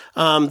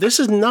This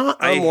is not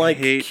unlike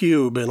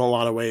Cube in a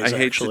lot of ways, I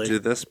hate actually. to do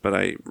this, but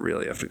I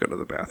really have to go to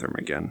the bathroom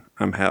again.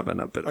 I'm having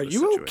a bit of a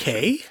situation. Are you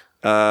okay?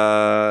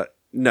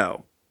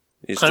 No.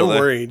 I'm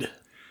worried.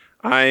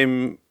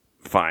 I'm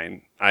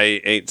fine.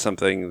 I ate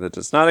something that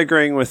is not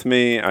agreeing with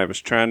me. I was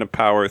trying to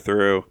power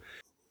through.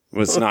 It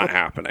was not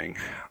happening.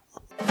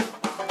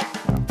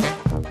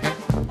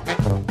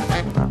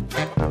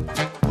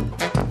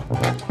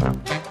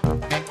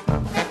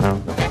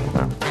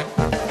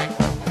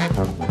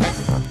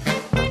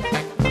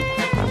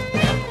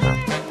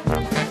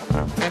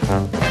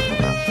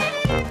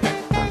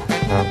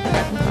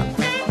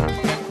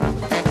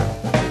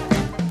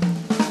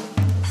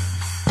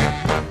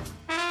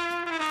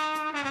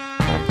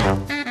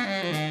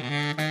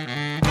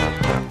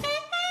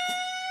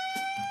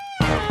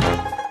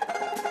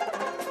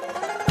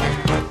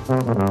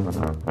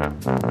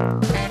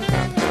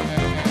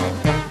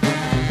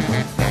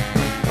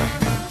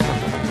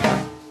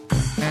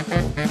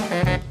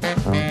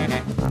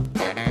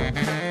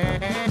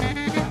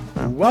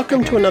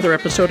 Welcome to another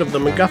episode of the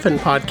MacGuffin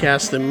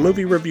Podcast, the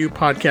movie review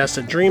podcast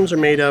that dreams are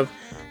made of.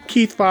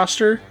 Keith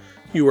Foster,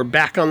 you are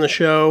back on the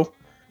show,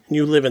 and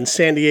you live in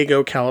San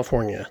Diego,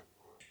 California.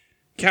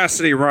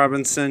 Cassidy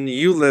Robinson,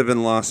 you live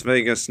in Las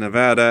Vegas,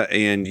 Nevada,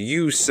 and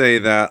you say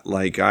that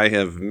like I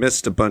have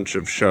missed a bunch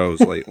of shows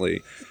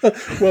lately.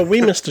 Well,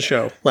 we missed a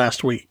show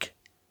last week.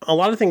 A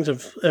lot of things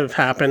have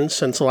happened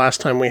since the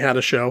last time we had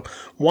a show.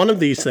 One of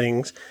these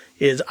things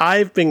is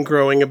I've been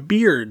growing a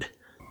beard.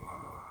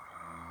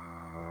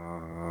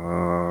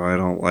 I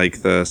don't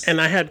like this.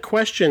 And I had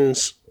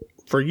questions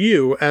for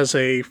you as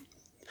a...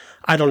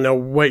 I don't know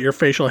what your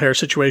facial hair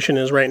situation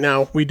is right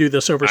now. We do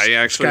this over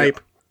Skype.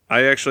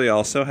 I actually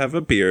also have a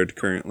beard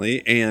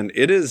currently, and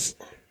it's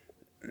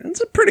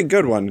a pretty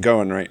good one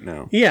going right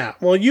now. Yeah,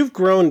 well, you've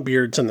grown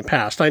beards in the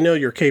past. I know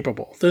you're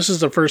capable. This is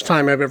the first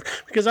time I've ever...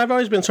 Because I've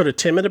always been sort of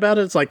timid about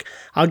it. It's like,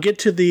 I'll get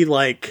to the,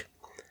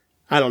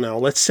 I don't know,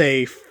 let's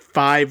say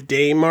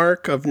 5-day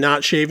mark of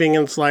not shaving,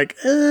 and it's like,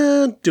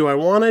 do I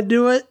want to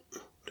do it?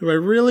 Do I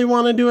really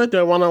want to do it? Do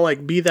I want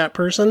to, be that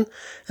person?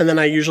 And then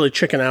I usually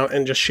chicken out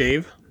and just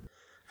shave.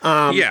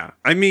 Yeah,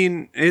 I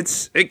mean,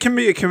 it can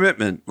be a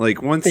commitment.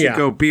 Once you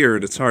go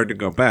beard, it's hard to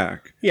go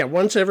back. Yeah,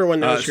 once everyone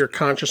knows you're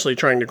consciously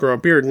trying to grow a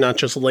beard, not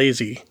just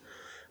lazy.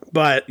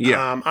 But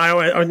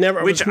I was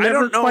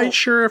never quite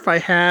sure if I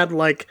had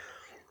Hold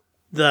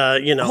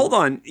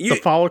on, the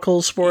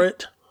follicles for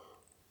it.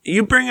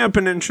 You bring up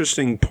an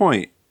interesting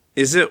point.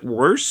 Is it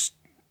worse?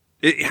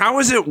 How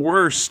is it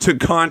worse to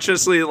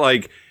consciously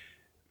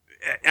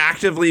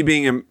actively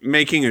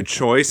making a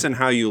choice in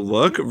how you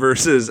look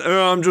versus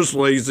I'm just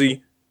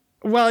lazy?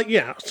 Well,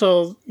 yeah.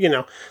 So,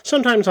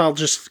 sometimes I'll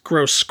just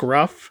grow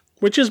scruff,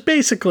 which is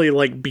basically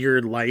like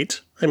beard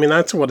light. I mean,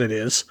 that's what it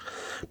is.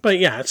 But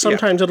yeah,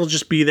 sometimes it'll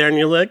just be there and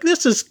you're like,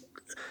 this is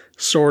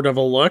sort of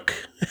a look.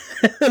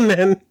 And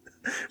then,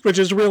 which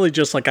is really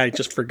just I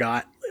just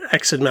forgot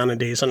X amount of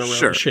days in a row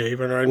to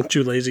shave, or I'm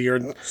too lazy or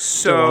don't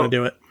want to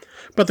do it.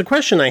 But the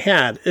question I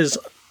had is,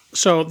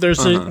 so there's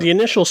the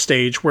initial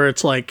stage where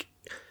it's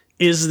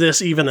is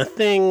this even a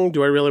thing?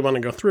 Do I really want to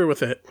go through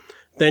with it?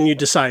 Then you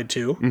decide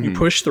to. Mm-hmm. You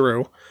push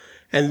through.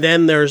 And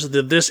then there's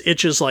this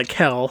itches like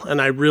hell,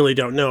 and I really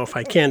don't know if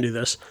I can do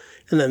this.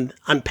 And then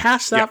I'm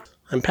past that. Yeah.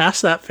 I'm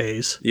past that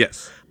phase.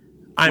 Yes.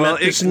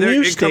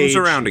 It comes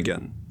around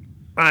again.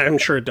 I'm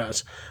sure it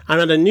does.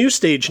 I'm at a new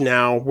stage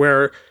now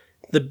where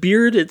the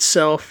beard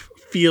itself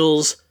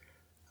feels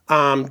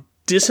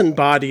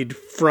disembodied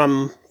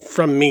from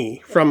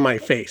me, from my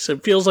face.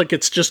 It feels like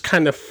it's just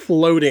kind of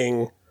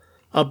floating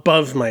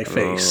above my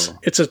face.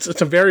 It's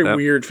a very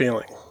weird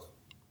feeling.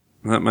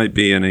 That might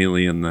be an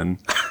alien then.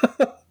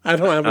 I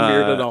don't have a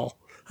beard at all.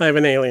 I have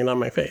an alien on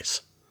my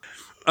face.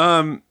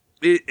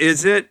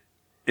 Is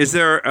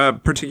there a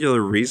particular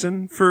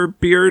reason for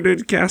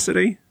bearded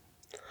Cassidy?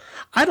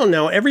 I don't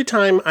know. Every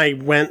time I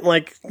went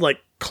like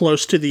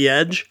close to the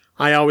edge,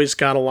 I always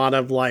got a lot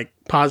of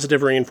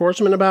positive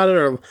reinforcement about it,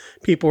 or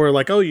people were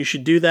like, "Oh, you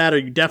should do that," or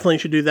 "You definitely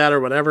should do that," or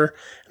whatever.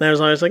 And I was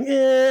always like,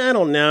 I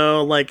don't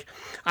know.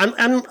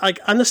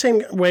 I'm the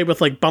same way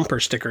with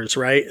bumper stickers,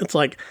 right? It's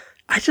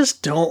I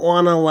just don't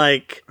want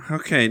to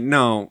Okay,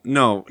 no.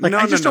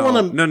 I just don't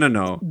want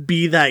to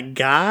be that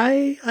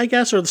guy, I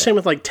guess. Or the same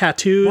with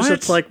tattoos. What?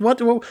 It's what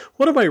do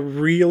I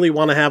really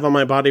want to have on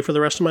my body for the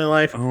rest of my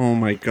life? Oh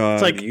my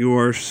god, you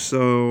are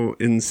so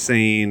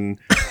insane.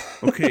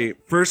 Okay,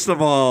 first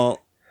of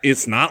all,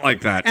 it's not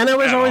like that. And I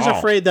was always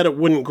afraid that it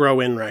wouldn't grow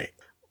in right.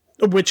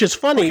 Which is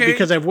funny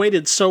because I've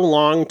waited so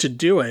long to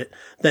do it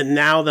that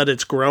now that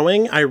it's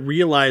growing, I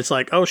realize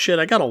oh shit,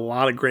 I got a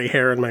lot of gray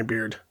hair in my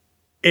beard.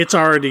 It's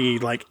already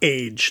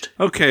aged.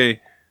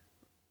 Okay.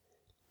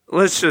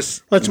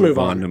 Let's move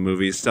on to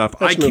movie stuff.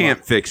 I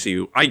can't fix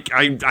you. I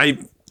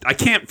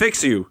can't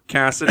fix you,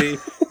 Cassidy.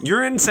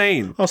 You're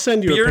insane. I'll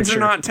send you a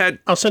picture.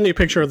 I'll send you a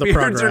picture of the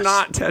progress. Beards are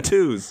not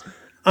tattoos.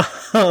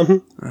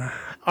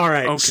 All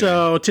right, okay.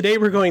 So today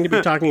we're going to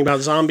be talking about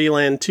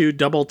Zombieland 2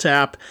 Double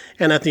Tap,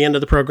 and at the end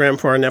of the program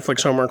for our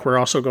Netflix homework, we're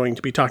also going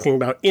to be talking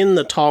about In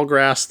the Tall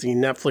Grass, the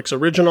Netflix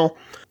original.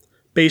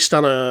 based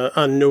on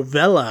a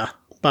novella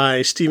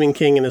by Stephen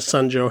King and his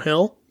son Joe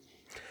Hill.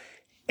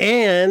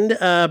 And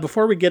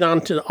before we get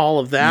on to all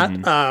of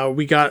that,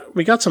 we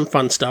got some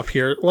fun stuff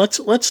here.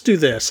 Let's do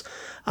this.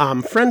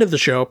 Friend of the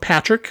show,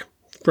 Patrick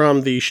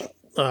from the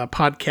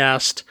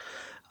podcast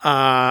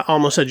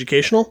Almost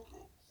Educational.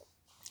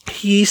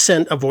 He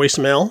sent a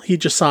voicemail. He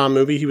just saw a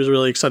movie he was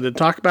really excited to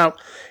talk about,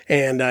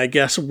 and I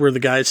guess we're the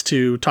guys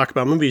to talk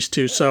about movies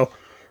too. So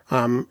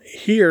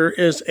here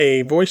is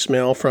a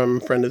voicemail from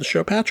friend of the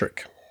show,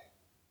 Patrick.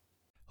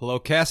 Hello,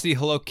 Cassidy.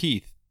 Hello,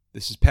 Keith.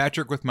 This is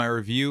Patrick with my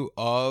review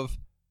of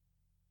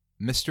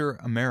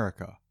Mr.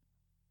 America.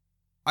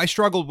 I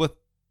struggled with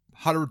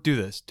how to do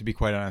this, to be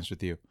quite honest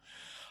with you.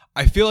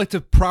 I feel like to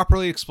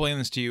properly explain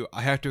this to you,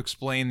 I have to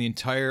explain the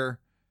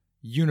entire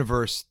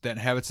universe that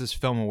inhabits this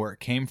film and where it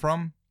came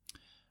from.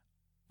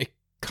 It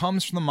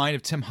comes from the mind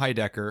of Tim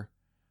Heidecker,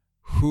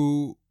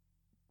 who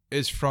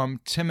is from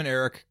Tim and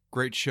Eric,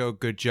 Great Show,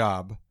 Good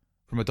Job,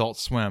 from Adult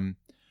Swim,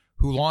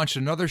 who launched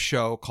another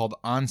show called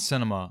On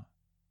Cinema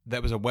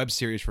that was a web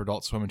series for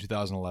Adult Swim in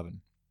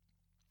 2011.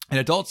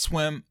 And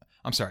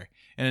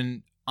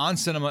On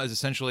Cinema is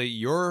essentially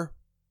your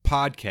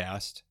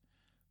podcast,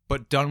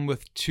 but done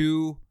with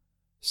two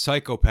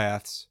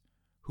psychopaths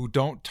who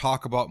don't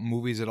talk about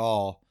movies at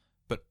all,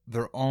 but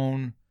their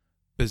own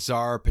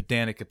bizarre,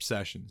 pedantic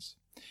obsessions.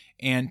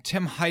 And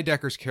Tim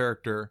Heidecker's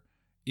character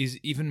is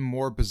even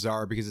more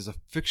bizarre because it's a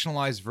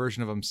fictionalized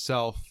version of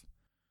himself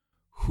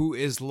who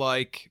is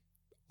like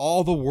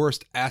all the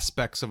worst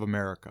aspects of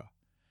America.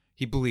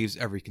 He believes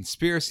every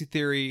conspiracy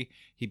theory.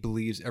 He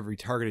believes every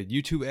targeted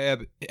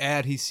YouTube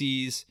ad he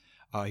sees.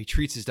 He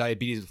treats his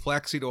diabetes with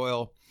flaxseed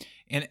oil.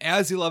 And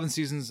as the 11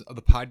 seasons of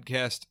the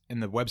podcast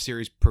and the web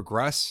series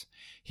progress,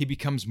 he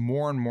becomes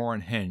more and more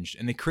unhinged.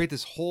 And they create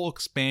this whole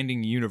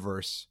expanding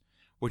universe,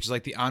 which is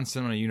like the On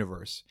Cinema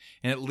universe.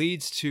 And it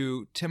leads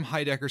to Tim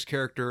Heidecker's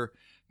character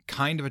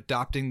kind of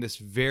adopting this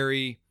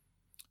very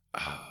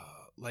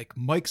like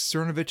Mike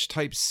Cernovich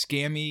type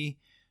scammy,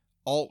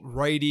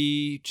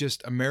 alt-righty,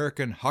 just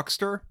American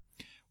huckster,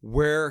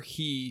 where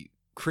he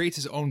creates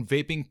his own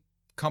vaping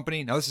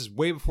company. Now, this is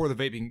way before the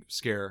vaping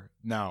scare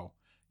now,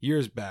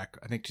 years back.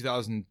 I think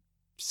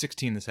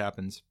 2016 this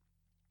happens.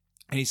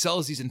 And he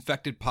sells these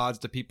infected pods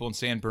to people in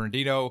San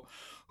Bernardino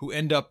who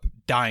end up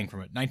dying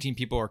from it. 19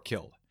 people are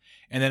killed.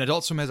 And then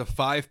Adult Swim has a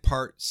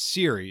 5-part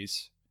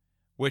series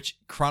which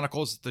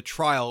chronicles the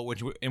trial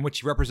in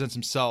which he represents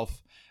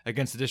himself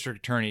against the district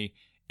attorney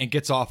and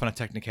gets off on a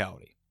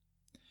technicality.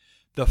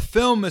 The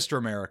film Mr.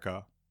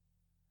 America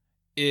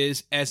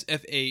is as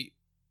if a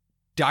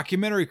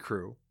documentary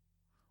crew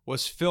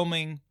was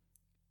filming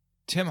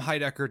Tim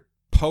Heidecker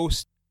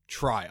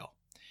post-trial.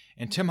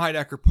 And Tim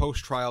Heidecker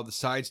post-trial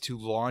decides to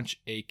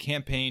launch a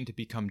campaign to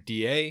become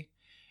DA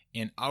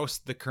and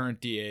oust the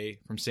current DA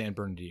from San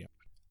Bernardino.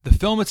 The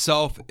film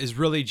itself is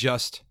really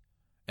just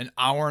an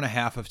hour and a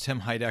half of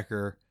Tim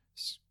Heidecker's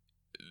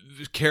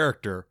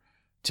character,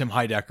 Tim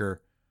Heidecker,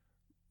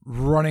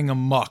 running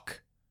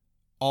amok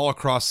all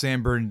across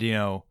San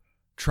Bernardino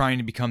trying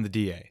to become the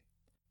DA.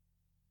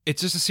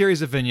 It's just a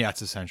series of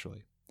vignettes,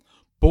 essentially.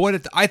 But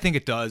what I think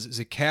it does is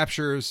it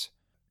captures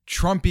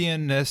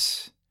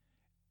Trumpianness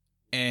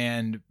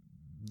and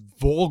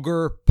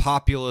vulgar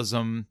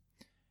populism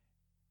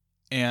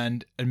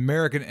and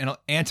American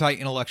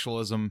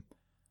anti-intellectualism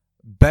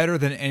better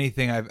than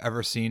anything I've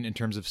ever seen in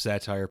terms of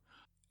satire.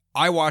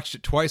 I watched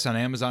it twice on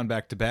Amazon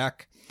back to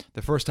back.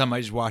 The first time I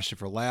just watched it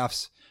for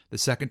laughs. The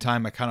second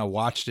time I kind of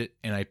watched it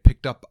and I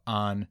picked up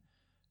on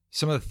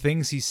some of the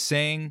things he's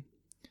saying,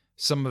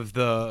 some of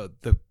the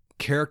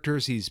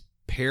characters he's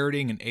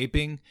parroting and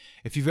aping.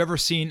 If you've ever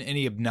seen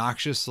any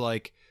obnoxious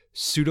like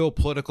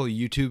pseudo-political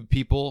YouTube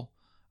people,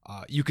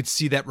 you could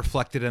see that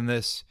reflected in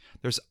this.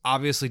 There's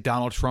obviously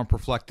Donald Trump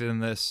reflected in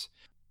this.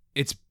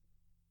 It's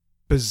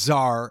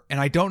bizarre, and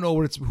I don't know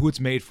who it's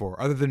made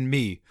for, other than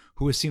me,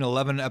 who has seen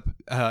 11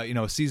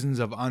 seasons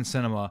of On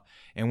Cinema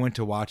and went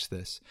to watch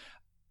this.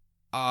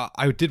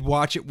 I did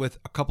watch it with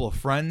a couple of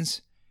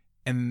friends,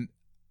 and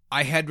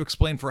I had to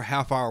explain for a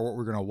half hour what we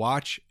were going to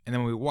watch, and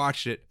then when we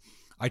watched it,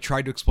 I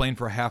tried to explain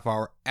for a half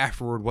hour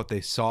afterward what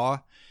they saw.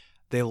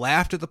 They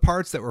laughed at the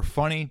parts that were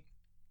funny,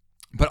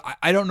 but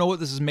I don't know what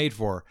this is made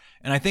for.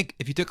 And I think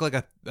if you took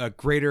like a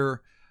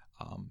greater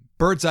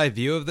bird's eye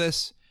view of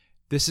this,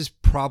 this is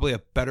probably a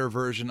better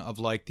version of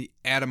like the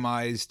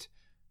atomized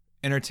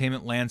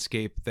entertainment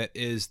landscape that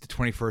is the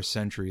 21st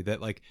century. That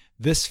like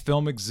this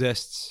film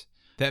exists,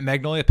 that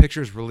Magnolia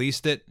Pictures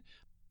released it,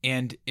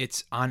 and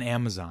it's on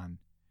Amazon.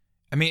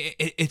 I mean,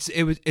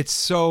 it's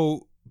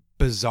so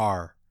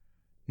bizarre.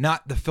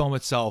 Not the film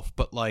itself,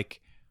 but like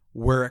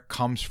where it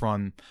comes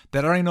from,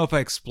 that I don't even know if I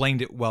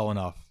explained it well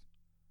enough.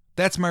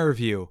 That's my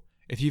review.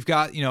 If you've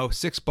got,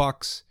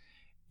 $6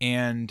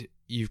 and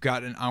you've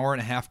got an hour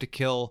and a half to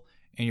kill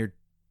and you're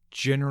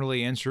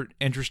generally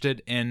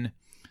interested in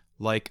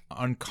like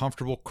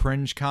uncomfortable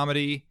cringe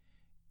comedy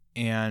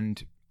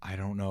and I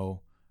don't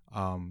know,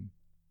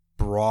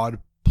 broad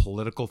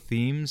political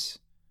themes,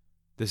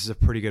 this is a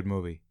pretty good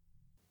movie.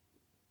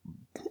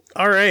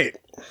 All right.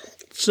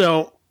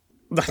 So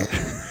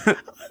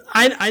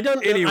I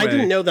don't. Anyway. I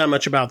didn't know that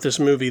much about this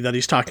movie that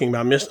he's talking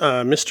about,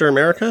 Mr.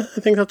 America. I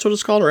think that's what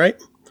it's called,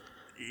 right?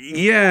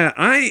 Yeah,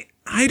 I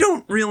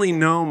don't really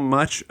know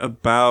much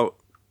about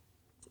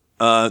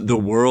the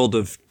world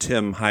of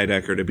Tim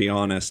Heidecker, to be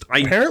honest.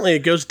 Apparently, it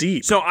goes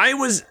deep. So I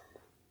was.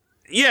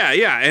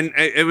 Yeah, and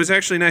it was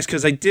actually nice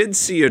because I did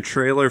see a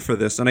trailer for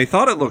this, and I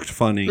thought it looked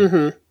funny.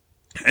 Mm-hmm.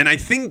 And I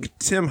think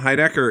Tim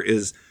Heidecker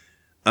is,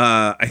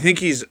 I think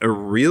he's a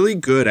really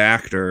good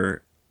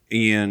actor,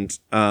 and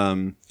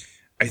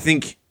I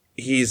think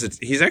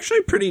he's actually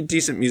a pretty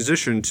decent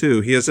musician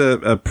too. He has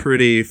a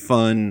pretty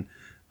fun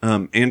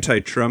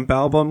anti-Trump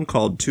album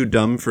called "Too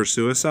Dumb for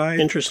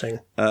Suicide." Interesting.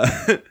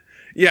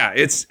 Yeah,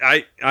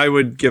 I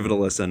would give it a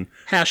listen.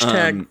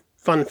 Hashtag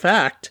fun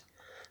fact.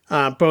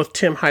 Both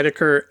Tim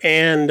Heidecker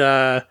and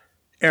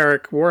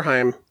Eric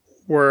Warheim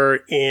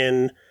were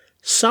in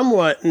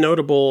somewhat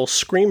notable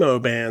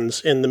screamo bands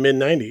in the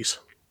mid-'90s.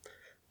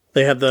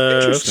 They had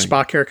the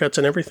Spock haircuts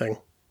and everything.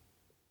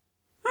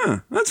 Huh,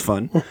 that's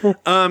fun.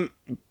 I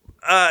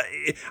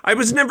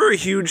was never a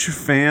huge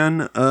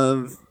fan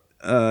of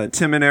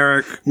Tim and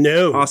Eric.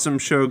 No. Awesome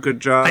show, good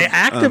job. I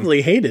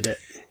actively hated it.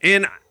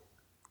 And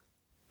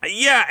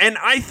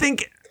I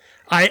think...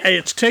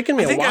 it's taken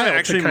me a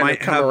while to kind of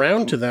come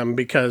around to them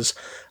because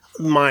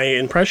my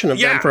impression of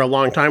them for a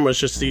long time was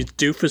just these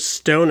doofus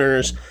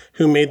stoners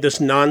who made this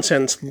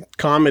nonsense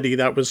comedy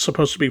that was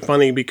supposed to be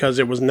funny because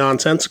it was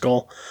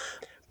nonsensical.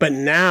 But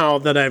now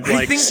that I've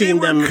seen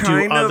them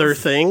do other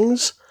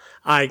things,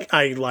 I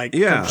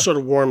sort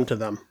of warmed to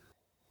them.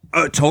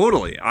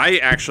 Totally. I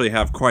actually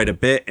have quite a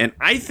bit, and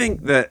I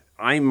think that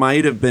I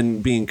might have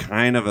been being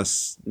kind of a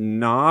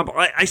snob.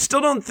 I still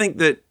don't think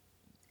that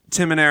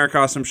Tim and Eric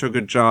Awesome Show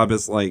Good Job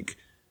is like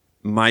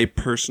my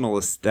personal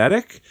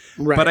aesthetic.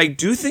 Right. But I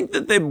do think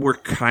that they were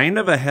kind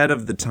of ahead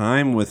of the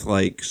time with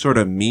like sort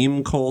of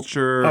meme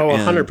culture. Oh,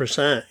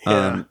 100%.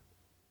 Yeah.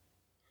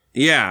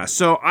 Yeah.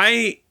 So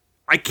I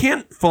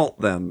can't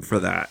fault them for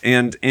that.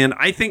 And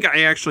I think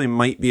I actually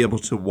might be able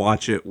to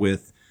watch it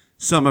with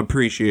some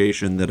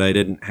appreciation that I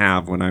didn't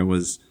have when I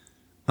was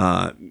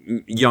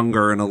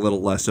younger and a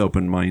little less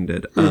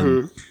open-minded.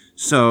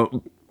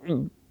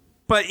 Mm-hmm.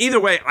 But either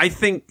way, I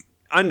think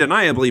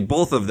undeniably,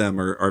 both of them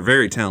are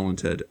very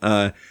talented.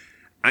 I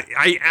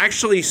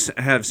actually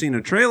have seen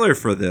a trailer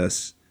for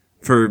this,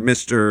 for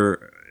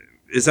Mr.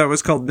 Is that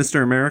what's called,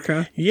 Mr.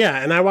 America?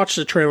 Yeah, and I watched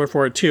the trailer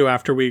for it too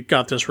after we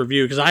got this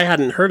review because I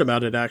hadn't heard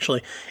about it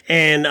actually,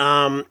 and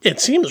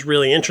it seems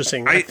really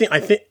interesting. I think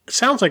it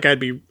sounds like I'd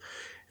be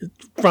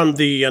from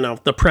the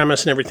the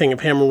premise and everything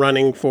of him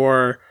running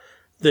for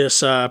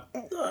this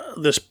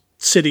this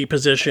city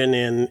position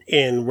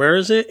in where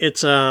is it?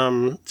 It's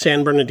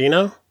San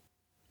Bernardino.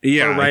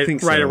 Yeah, I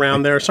think so. Right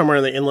around there, somewhere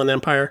in the Inland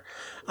Empire.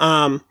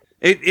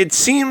 It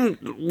seemed,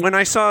 when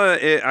I saw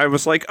it, I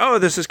was like, oh,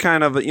 this is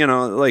kind of,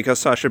 like a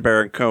Sacha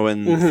Baron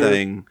Cohen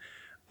thing.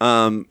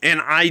 And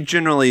I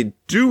generally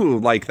do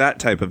like that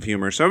type of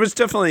humor. So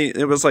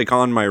it was like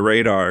on my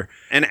radar.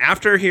 And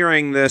after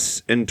hearing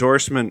this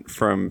endorsement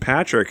from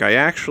Patrick,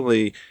 I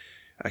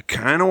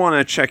kind of want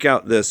to check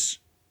out this.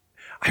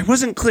 I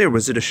wasn't clear.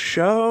 Was it a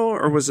show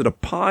or was it a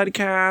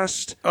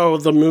podcast? Oh,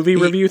 the movie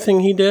review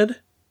thing he did?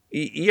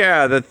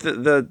 Yeah,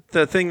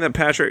 the thing that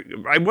Patrick...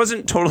 I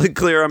wasn't totally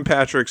clear on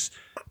Patrick's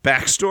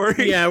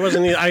backstory. Yeah, I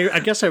wasn't... I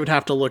guess I would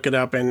have to look it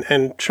up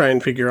and try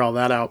and figure all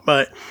that out.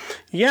 But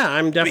yeah,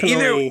 I'm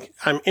definitely...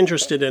 I'm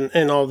interested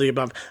in all the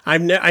above.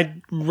 I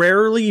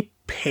rarely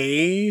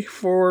pay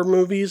for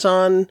movies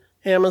on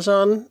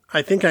Amazon.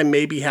 I think I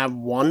maybe have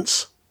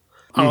once.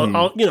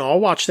 I'll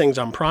watch things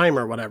on Prime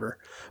or whatever.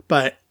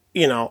 But,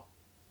 I'll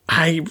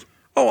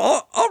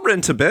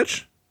rent a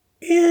bitch.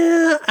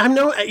 Yeah, I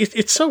know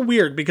it's so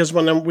weird because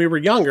when we were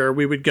younger,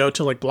 we would go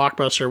to like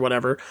Blockbuster or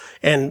whatever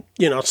and,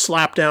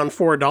 slap down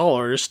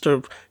 $4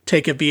 to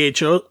take a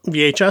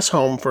VHS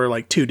home for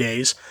like 2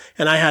 days.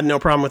 And I had no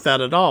problem with that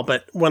at all.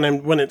 But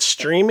when it's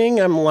streaming,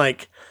 I'm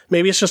like,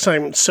 maybe it's just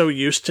I'm so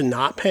used to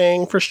not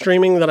paying for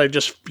streaming that I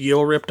just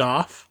feel ripped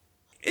off.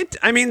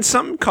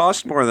 Some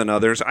cost more than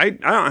others. I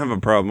don't have a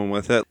problem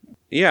with it.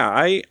 Yeah,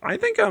 I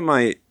think I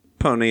might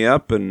pony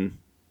up and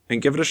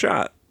give it a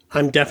shot.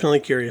 I'm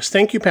definitely curious.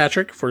 Thank you,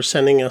 Patrick, for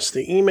sending us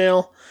the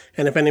email.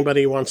 And if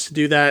anybody wants to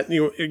do that,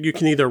 you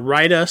can either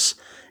write us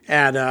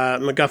at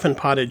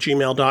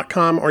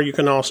MacGuffinPod@gmail.com, or you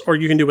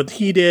can do what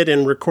he did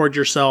and record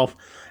yourself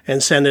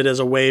and send it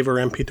as a WAV or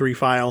MP3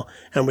 file,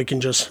 and we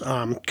can just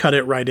cut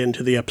it right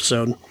into the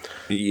episode.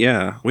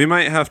 Yeah, we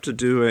might have to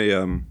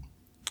do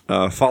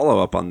a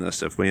follow-up on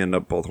this if we end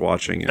up both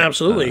watching it.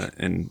 Absolutely.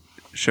 And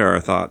share our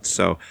thoughts.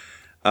 So,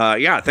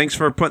 thanks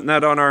for putting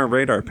that on our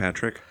radar,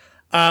 Patrick.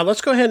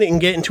 Let's go ahead and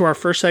get into our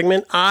first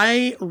segment.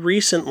 I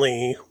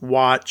recently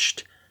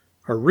rewatched,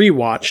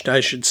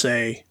 I should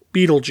say,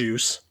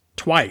 Beetlejuice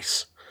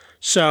twice.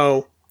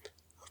 So,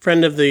 a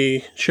friend of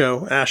the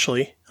show,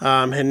 Ashley,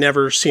 had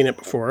never seen it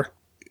before.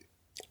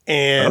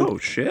 And oh,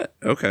 shit.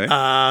 Okay.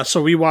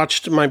 So we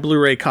watched my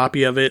Blu-ray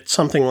copy of it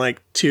something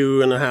like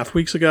 2.5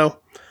 weeks ago.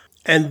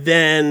 And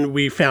then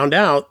we found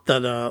out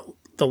that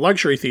the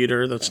luxury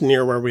theater that's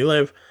near where we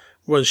live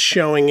was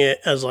showing it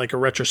as like a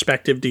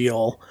retrospective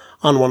deal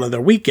on one of their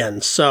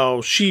weekends.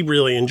 So she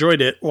really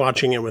enjoyed it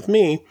watching it with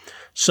me.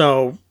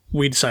 So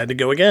we decided to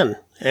go again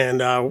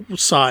and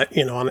saw it,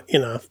 in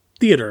a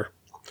theater.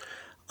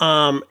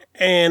 And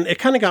it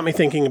kind of got me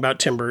thinking about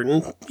Tim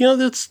Burton.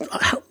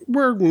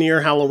 We're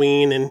near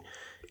Halloween and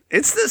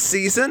it's the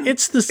season.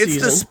 It's the season.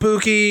 It's the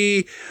spooky.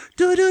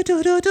 Is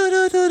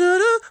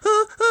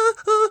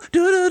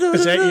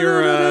that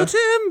your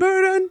Tim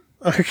Burton?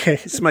 Okay,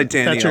 it's my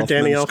Danny. That's your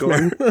Danny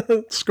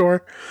Elfman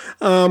score.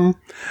 The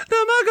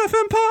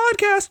MacGuffin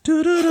Podcast.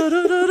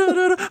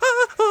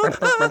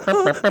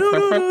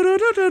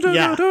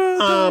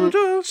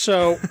 Yeah.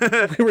 So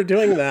we were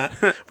doing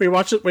that. We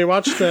watched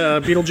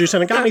Beetlejuice,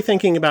 and it got me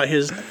thinking about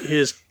his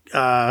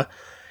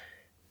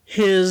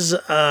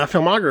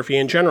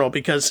filmography in general,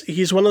 because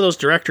he's one of those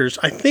directors.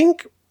 I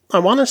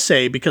want to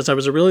say, because I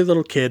was a really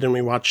little kid and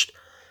I watched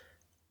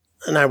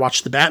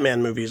the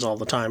Batman movies all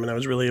the time, and I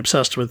was really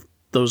obsessed with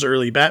those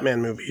early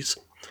Batman movies,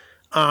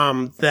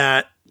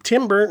 that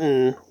Tim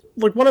Burton,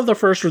 like one of the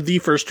first or the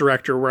first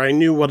director where I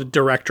knew what a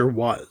director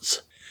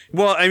was.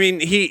 Well, I mean,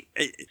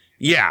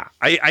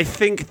 I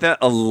think that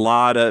a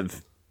lot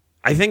of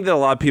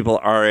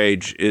people our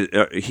age,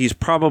 he's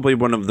probably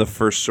one of the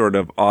first sort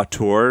of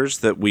auteurs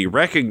that we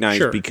recognize.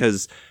 Sure.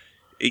 Because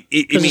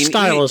his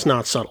style is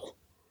not subtle.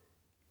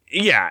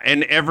 Yeah,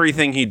 and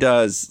everything he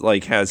does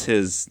like has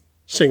his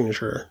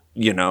signature,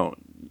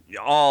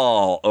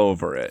 all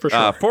over it. For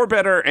sure. For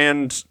better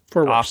and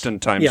for worse.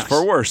 Oftentimes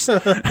for worse.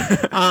 And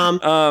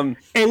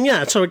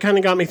yeah, so it kind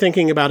of got me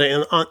thinking about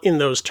it in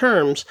those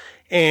terms.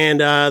 And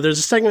there's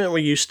a segment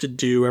we used to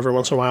do every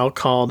once in a while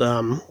called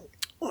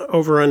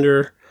Over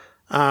Under,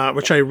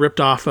 which I ripped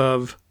off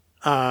of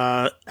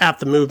At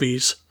the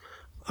Movies.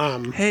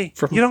 Hey,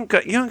 you don't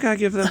gotta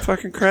give them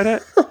fucking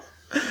credit.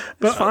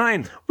 It's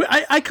fine.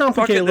 I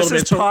complicate a little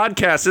bit. This is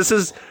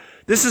podcast.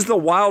 This is the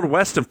Wild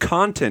West of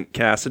content,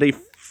 Cassidy.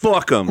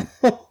 Fuck them.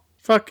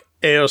 Fuck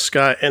A.O.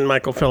 Scott and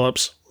Michael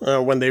Phillips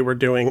when they were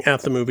doing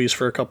At the Movies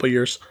for a couple of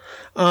years.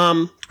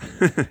 So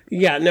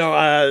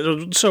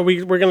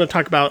we're going to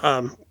talk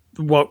about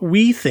what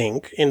we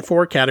think in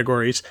 4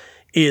 categories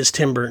is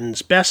Tim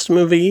Burton's best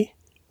movie,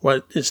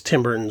 what is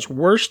Tim Burton's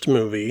worst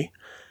movie,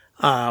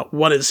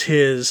 what is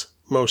his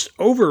most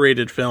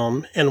overrated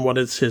film, and what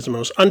is his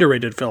most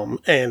underrated film.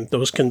 And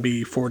those can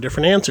be 4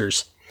 different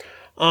answers.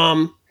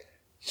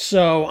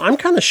 So I'm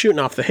kind of shooting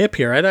off the hip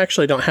here. I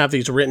actually don't have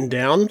these written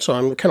down, so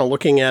I'm kind of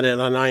looking at it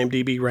on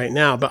IMDb right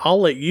now, but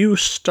I'll let you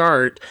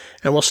start,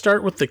 and we'll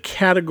start with the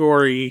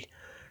category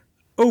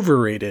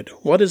overrated.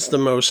 What is the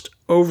most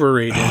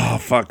overrated? Oh,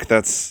 fuck.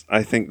 That's,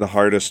 I think, the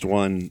hardest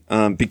one.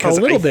 Because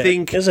a little bit,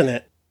 isn't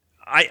it?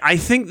 I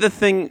think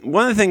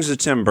one of the things with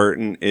Tim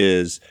Burton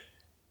is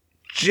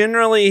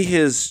generally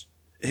his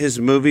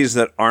movies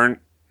that aren't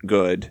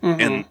good,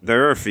 and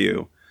there are a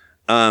few,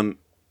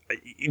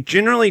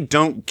 generally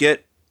don't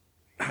get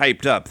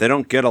hyped up. They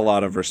don't get a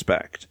lot of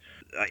respect.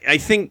 I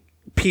think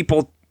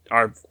people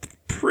are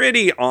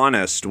pretty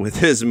honest with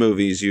his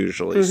movies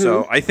usually.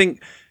 So I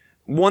think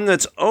one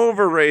that's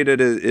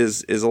overrated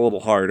is a little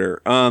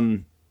harder.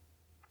 I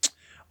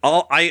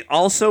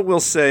also will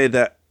say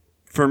that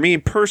for me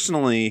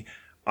personally,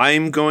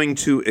 I'm going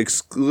to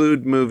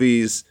exclude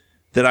movies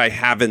that I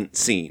haven't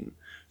seen.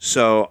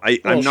 So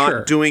I'm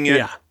not doing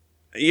it.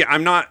 Yeah,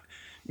 I'm not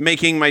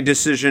making my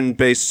decision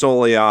based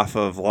solely off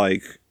of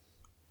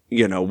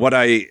what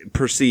I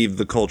perceive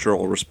the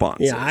cultural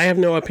response. Yeah, I have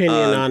no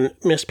opinion on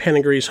Miss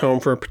Pendigree's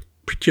Home for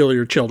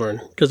Peculiar Children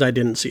because I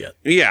didn't see it.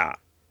 Yeah.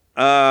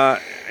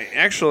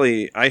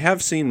 Actually, I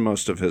have seen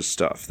most of his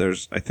stuff.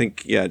 There's, I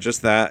think,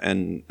 just that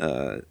and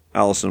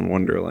Alice in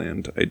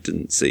Wonderland I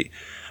didn't see.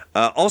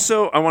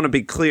 Also, I want to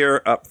be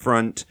clear up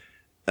front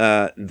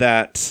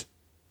that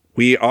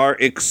we are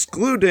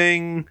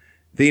excluding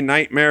The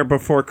Nightmare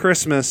Before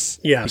Christmas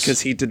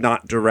because he did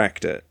not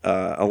direct it.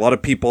 A lot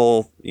of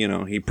people,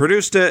 he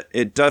produced it.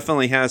 It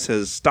definitely has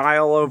his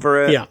style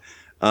over it. Yeah.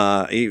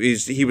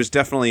 He was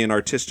definitely an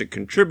artistic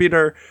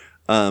contributor,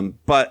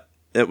 but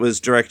it was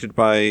directed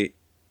by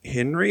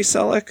Henry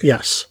Selick.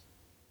 Yes.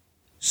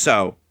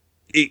 So,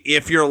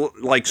 if you're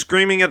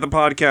screaming at the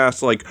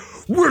podcast,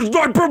 "Where's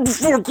Nightmare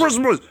Before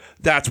Christmas?"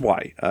 That's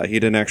why he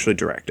didn't actually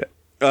direct it.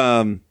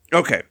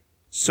 Okay,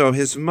 so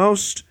his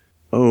most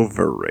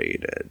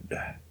overrated.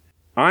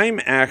 I'm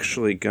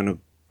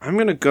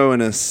gonna go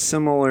in a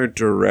similar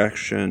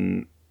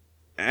direction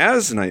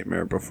as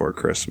Nightmare Before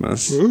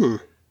Christmas,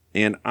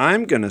 and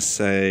I'm gonna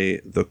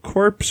say The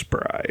Corpse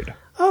Bride.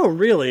 Oh,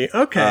 really?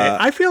 Okay.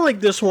 I feel like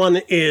this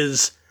one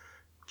is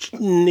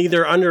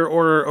neither under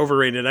or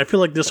overrated. I feel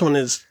like this one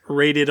is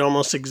rated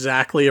almost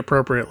exactly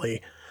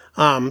appropriately.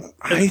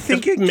 I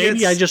think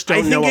I just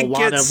don't know a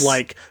lot of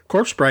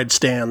Corpse Bride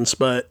stands,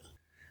 but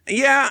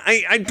yeah,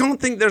 I don't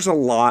think there's a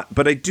lot,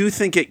 but I do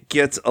think it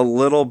gets a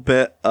little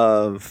bit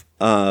of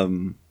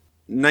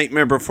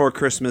Nightmare Before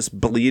Christmas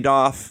bleed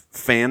off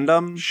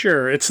fandom.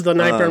 Sure, it's the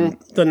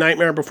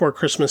Nightmare Before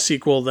Christmas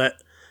sequel that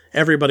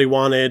everybody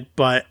wanted,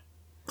 but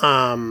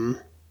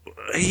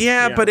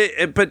Yeah,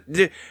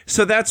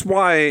 so that's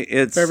why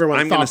it's. Everyone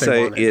I'm going to thought they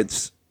say wanted.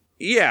 it's.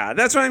 Yeah,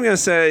 that's why I'm going to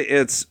say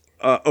it's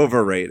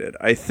overrated.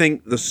 I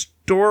think the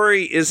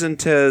story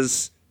isn't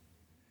as.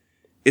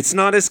 It's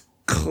not as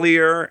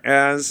clear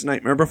as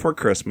Nightmare Before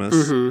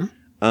Christmas,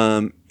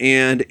 and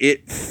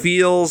it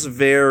feels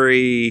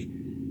very.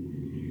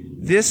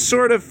 This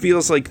sort of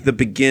feels like the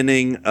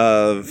beginning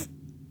of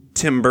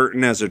Tim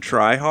Burton as a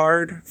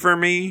tryhard for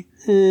me.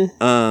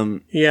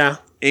 Yeah,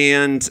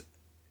 and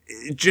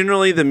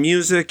generally the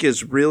music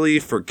is really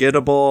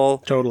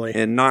forgettable, totally.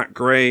 and not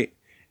great.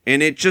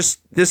 And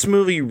this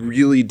movie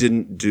really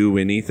didn't do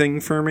anything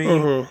for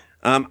me.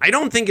 I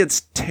don't think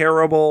it's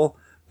terrible,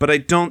 but I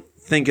don't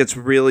think it's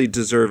really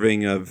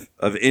deserving of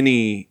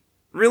any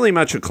really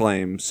much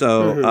acclaim.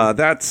 So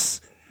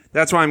that's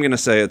why I'm going to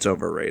say it's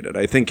overrated.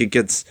 I think it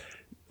gets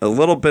a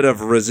little bit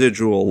of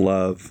residual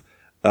love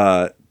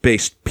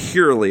based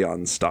purely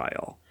on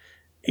style.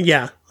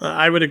 Yeah,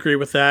 I would agree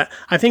with that.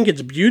 I think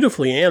it's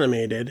beautifully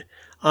animated,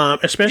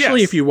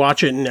 especially if you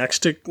watch it next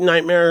to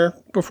Nightmare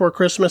Before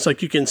Christmas.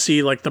 Like, you can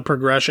see, like, the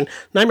progression.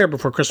 Nightmare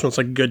Before Christmas,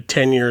 like, a good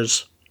 10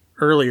 years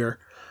earlier.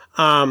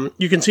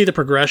 You can see the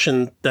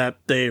progression that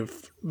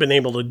they've been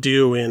able to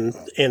do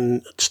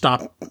in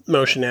stop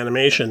motion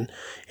animation,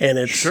 and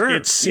it's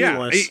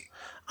seamless.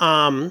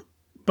 Yeah,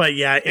 but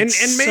yeah,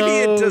 it's and maybe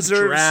so it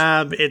deserves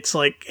drab. It's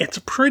like, it's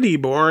pretty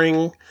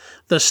boring.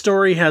 The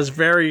story has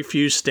very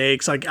few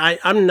stakes. Like,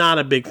 I'm not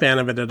a big fan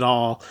of it at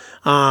all.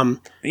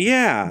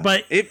 Yeah,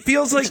 but it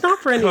feels like it's not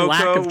for any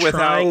lack of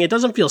trying. It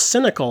doesn't feel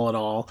cynical at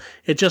all.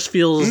 It just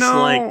feels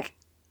like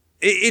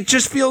it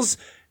just feels.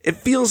 It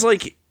feels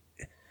like.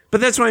 But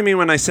that's what I mean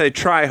when I say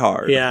try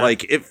hard. Yeah.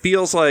 Like, it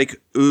feels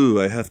like,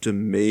 ooh, I have to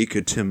make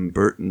a Tim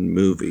Burton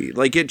movie.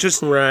 Like, it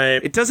just...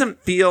 Right. It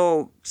doesn't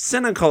feel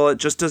cynical. It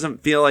just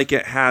doesn't feel like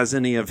it has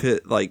any of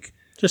his, like...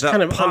 Just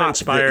kind of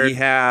uninspired. He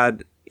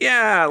had...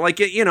 Yeah, like,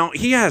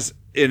 he has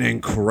an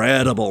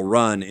incredible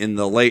run in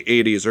the late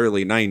 80s,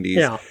 early 90s.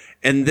 Yeah.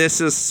 And this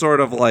is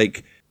sort of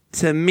like,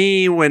 to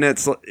me, when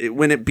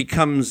it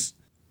becomes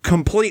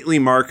completely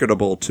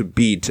marketable to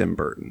be Tim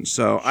Burton.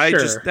 So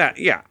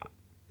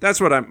that's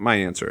what my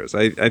answer is.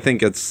 I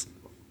think it's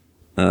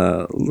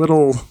a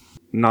little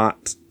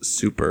not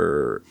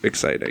super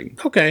exciting.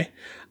 Okay.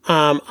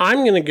 I'm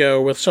going to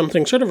go with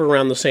something sort of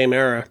around the same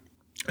era,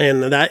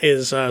 and that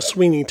is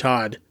Sweeney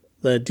Todd,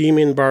 the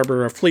Demon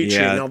Barber of Fleet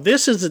Street. Now,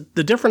 this is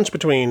the difference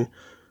between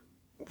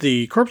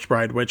the Corpse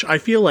Bride, which I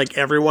feel like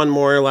everyone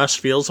more or less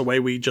feels the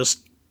way we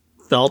just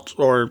felt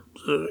or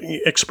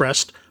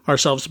expressed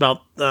ourselves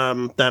about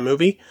that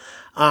movie.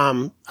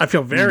 I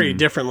feel very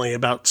differently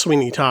about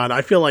Sweeney Todd.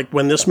 I feel like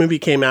when this movie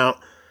came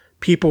out,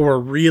 people were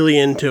really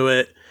into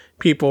it.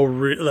 People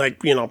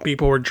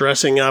people were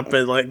dressing up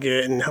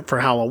and for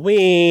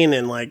Halloween,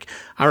 and like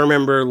I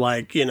remember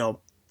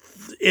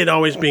it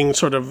always being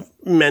sort of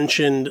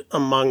mentioned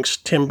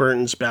amongst Tim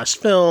Burton's best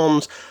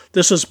films.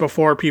 This was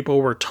before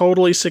people were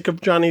totally sick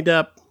of Johnny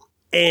Depp,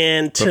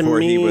 and before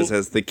he was,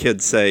 as the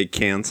kids say,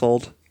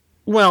 canceled.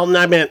 Well,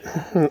 I mean,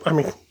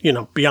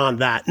 beyond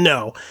that,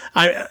 no.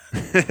 I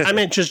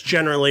meant just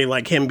generally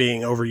like him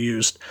being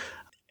overused.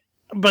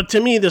 But to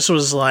me, this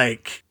was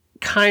like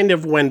kind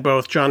of when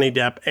both Johnny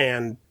Depp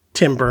and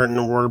Tim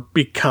Burton were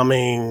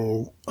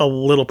becoming a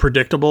little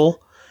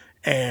predictable,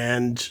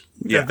 and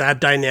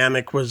that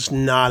dynamic was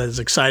not as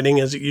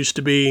exciting as it used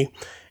to be.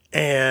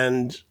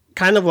 And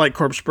kind of like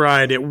Corpse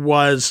Bride, it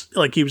was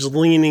like he was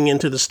leaning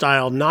into the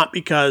style, not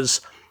because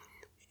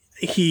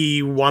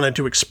he wanted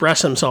to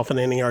express himself in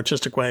any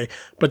artistic way,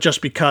 but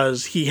just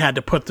because he had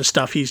to put the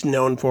stuff he's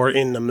known for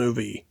in the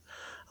movie.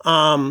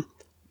 Now,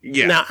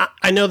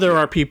 I know there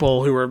are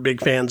people who are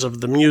big fans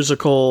of the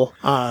musical.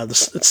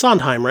 It's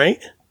Sondheim, right?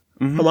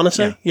 I want to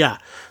say? Yeah.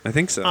 I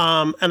think so.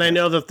 And I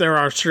know that there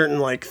are certain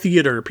like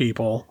theater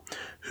people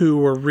who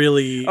were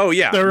really... Oh,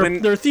 yeah.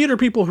 There are theater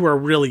people who are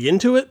really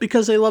into it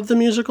because they love the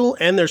musical,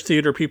 and there's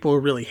theater people who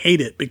really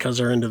hate it because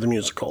they're into the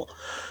musical.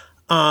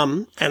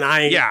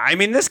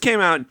 This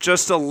came out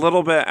just a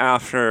little bit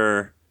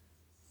after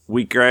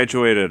we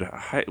graduated.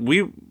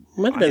 We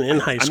might have been in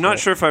high school. I'm not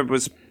sure if I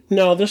was.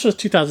 No, this was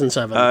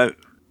 2007.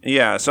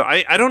 So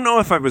I don't know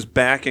if I was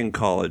back in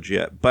college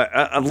yet, but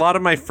a lot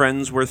of my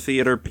friends were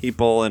theater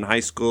people in high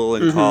school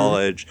and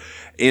college,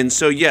 and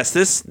so yes,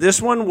 this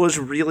one was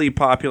really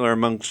popular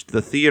amongst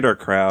the theater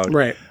crowd.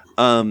 Right.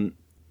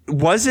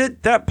 Was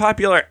it that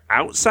popular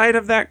outside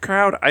of that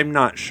crowd? I'm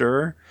not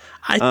sure.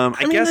 I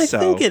guess so.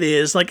 I think it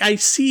is. Like, I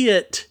see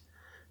it.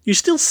 You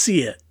still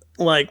see it.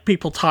 Like,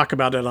 people talk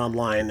about it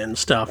online and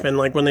stuff. And,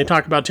 like, when they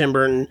talk about Tim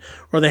Burton,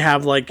 or they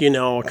have, like,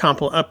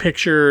 a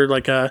picture,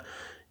 like a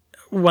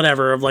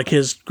whatever, of, like,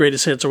 his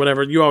greatest hits or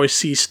whatever, you always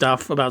see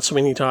stuff about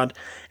Sweeney Todd.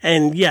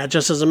 And, yeah,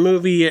 just as a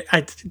movie,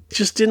 I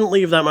just didn't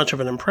leave that much of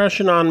an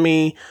impression on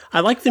me.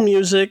 I like the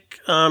music,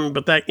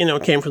 but that,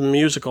 came from the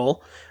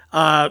musical.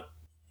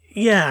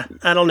 Yeah,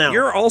 I don't know.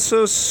 You're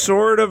also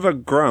sort of a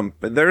grump.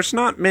 There's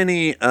not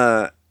many,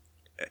 I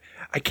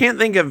can't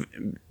think of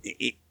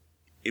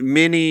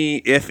many,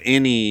 if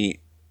any,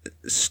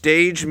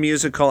 stage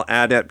musical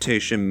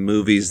adaptation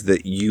movies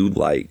that you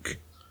like?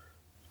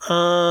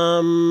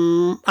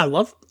 I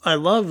love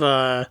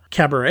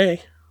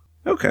Cabaret.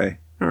 Okay.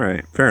 All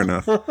right. Fair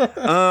enough.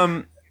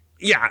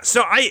 Yeah.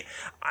 So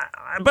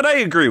but I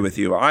agree with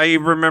you. I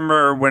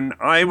remember when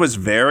I was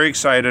very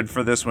excited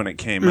for this when it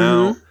came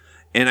out,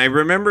 and I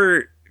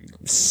remember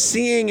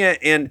seeing it,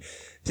 and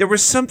there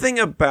was something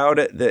about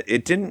it that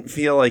it didn't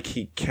feel like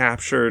he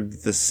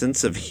captured the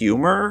sense of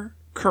humor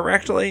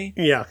correctly.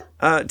 Yeah.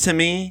 To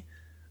me,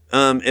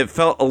 it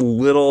felt a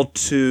little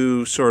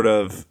too sort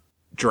of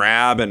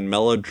drab and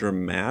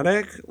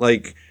melodramatic.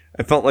 Like,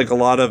 I felt like a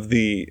lot of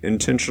the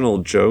intentional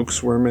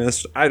jokes were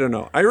missed. I don't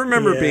know. I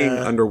remember being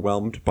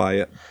underwhelmed by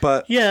it,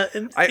 but yeah,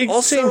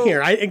 same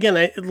here. I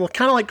kind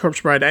of like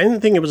Corpse Bride. I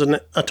didn't think it was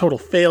a total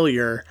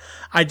failure.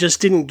 I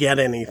just didn't get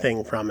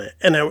anything from it,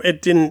 and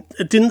it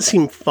didn't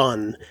seem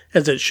fun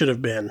as it should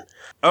have been.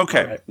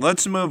 Okay, right.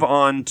 Let's move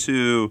on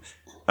to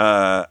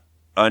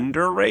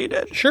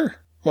underrated. Sure.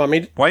 Want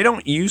me? Why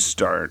don't you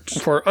start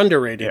for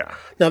underrated? Yeah.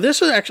 Now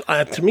this is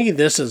actually to me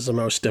this is the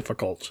most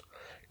difficult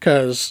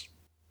because.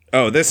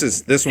 Oh, this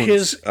one.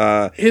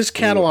 His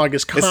catalog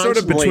is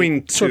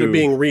constantly sort of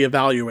being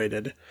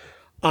reevaluated.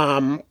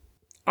 I'm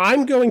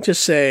going to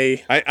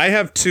say I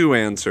have two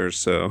answers,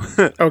 so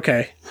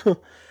okay.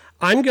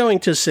 I'm going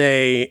to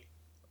say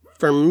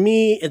for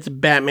me it's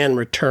Batman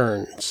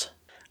Returns.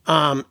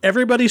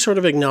 Everybody sort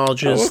of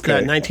acknowledges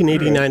that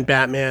 1989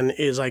 Batman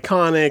is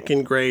iconic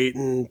and great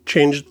and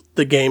changed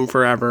the game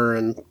forever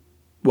and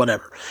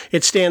whatever.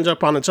 It stands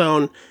up on its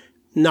own.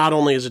 Not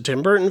only as a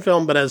Tim Burton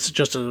film, but as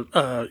just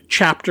a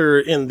chapter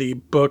in the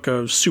book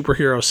of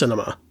superhero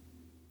cinema.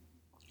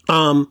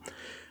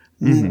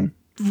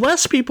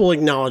 Less people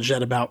acknowledge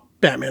that about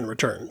Batman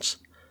Returns.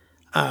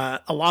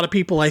 A lot of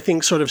people, I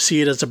think, sort of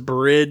see it as a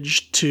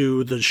bridge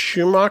to the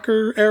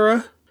Schumacher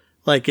era.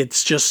 Like,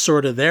 it's just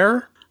sort of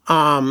there.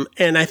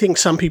 And I think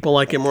some people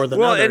like it more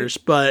than others,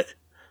 but...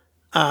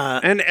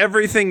 and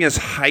everything is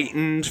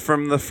heightened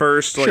from the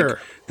first. Like, sure.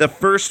 The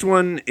first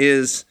one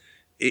is...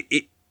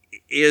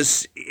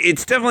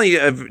 It's definitely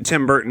a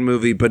Tim Burton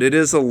movie, but it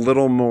is a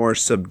little more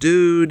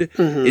subdued.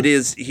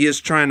 He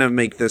is trying to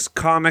make this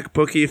comic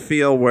booky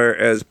feel,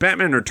 whereas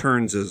Batman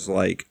Returns is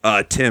like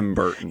a Tim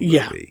Burton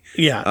movie.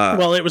 Yeah.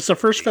 Well, it was the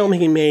first film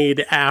he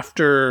made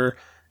after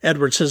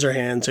Edward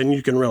Scissorhands, and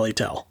you can really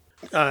tell.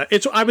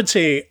 I would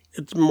say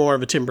it's more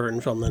of a Tim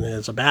Burton film than it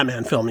is a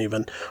Batman film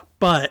even,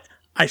 but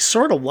I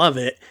sort of love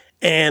it.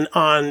 And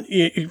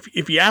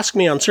if you ask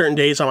me on certain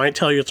days, I might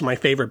tell you it's my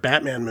favorite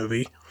Batman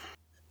movie.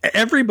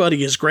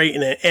 Everybody is great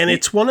in it, and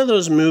it's one of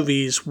those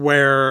movies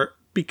where,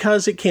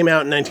 because it came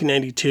out in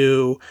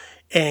 1992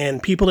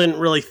 and people didn't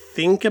really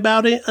think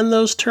about it in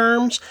those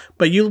terms,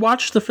 but you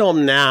watch the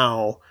film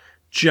now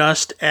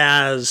just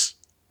as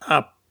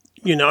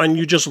and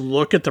you just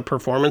look at the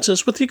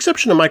performances, with the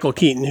exception of Michael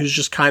Keaton, who's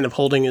just kind of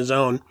holding his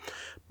own.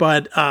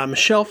 But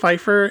Michelle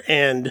Pfeiffer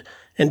and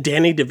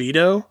Danny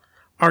DeVito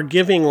are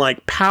giving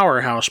like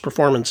powerhouse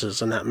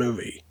performances in that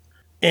movie.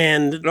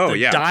 And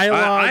the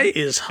dialogue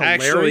is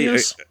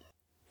hilarious.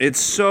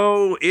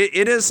 Actually,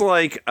 it is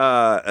like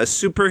a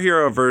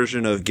superhero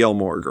version of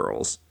Gilmore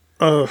Girls.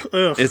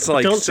 It's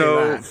like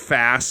so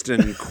fast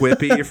and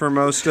quippy for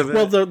most of it.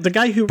 Well, the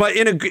guy who, but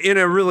in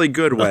a really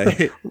good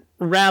way.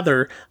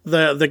 Rather,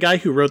 the guy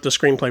who wrote the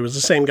screenplay was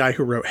the same guy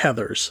who wrote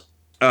Heathers.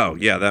 Oh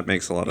yeah, that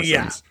makes a lot of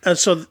sense.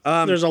 So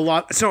there's a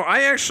lot. So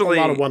a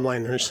lot of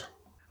one-liners.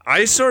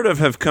 I sort of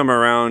have come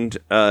around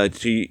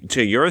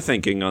to your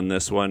thinking on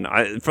this one.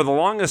 For the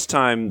longest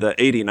time, the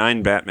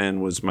 89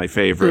 Batman was my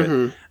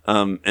favorite.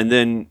 And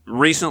then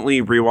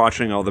recently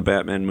rewatching all the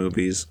Batman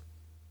movies,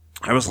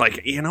 I was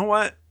like, you know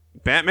what?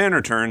 Batman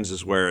Returns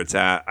is where it's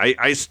at.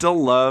 I still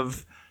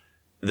love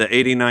the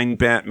 89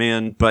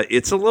 Batman, but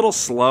it's a little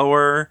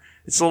slower.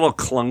 It's a little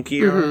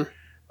clunkier.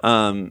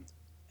 I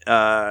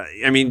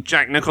mean,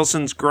 Jack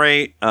Nicholson's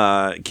great.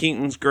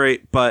 Keaton's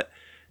great, but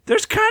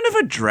there's kind of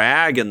a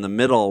drag in the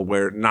middle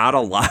where not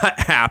a lot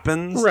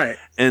happens. Right.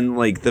 And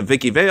like the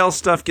Vicky Vale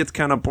stuff gets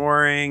kind of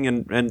boring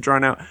and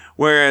drawn out.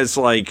 Whereas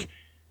like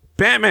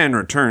Batman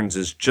Returns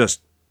is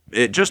just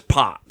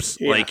pops.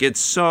 Yeah. Like it's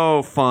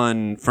so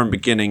fun from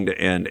beginning to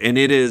end. And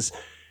it is,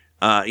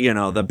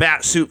 the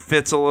bat suit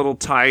fits a little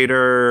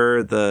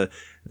tighter. The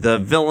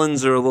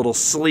villains are a little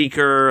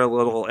sleeker,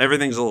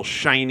 everything's a little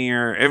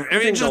shinier.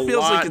 Everything just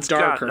feels like it's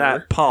darker. Got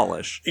that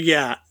polish.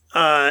 Yeah.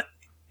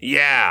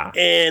 Yeah.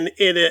 And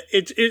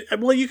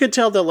well, you could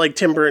tell that like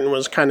Tim Burton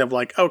was kind of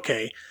like,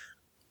 okay,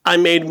 I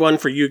made one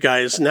for you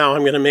guys. Now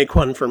I'm going to make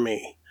one for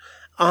me.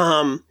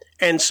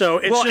 And so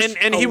it's just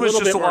and he was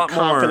just bit a more lot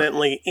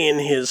confidently in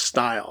his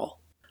style.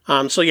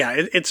 So yeah,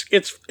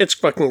 it's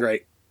fucking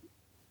great.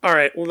 All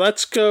right, well,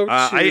 let's go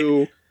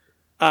to.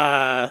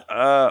 I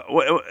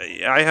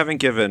haven't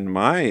given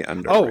my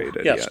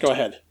underrated yes, yet. Go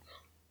ahead.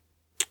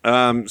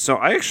 So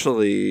I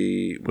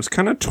actually was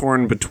kind of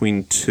torn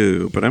between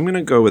two, but I'm going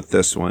to go with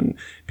this one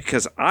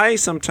because I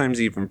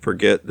sometimes even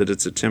forget that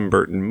it's a Tim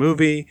Burton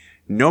movie.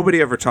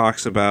 Nobody ever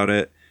talks about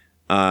it,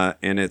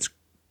 and it's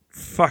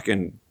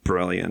fucking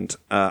brilliant.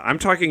 I'm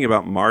talking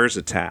about Mars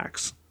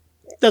Attacks.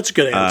 That's a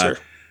good answer.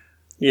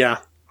 Yeah.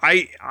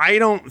 I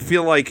don't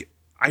feel like...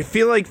 I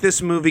feel like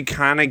this movie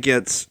kind of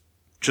gets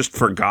just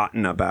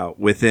forgotten about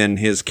within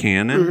his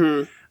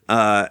canon.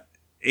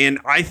 And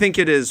I think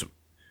it is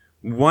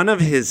one of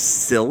his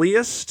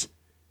silliest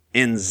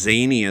and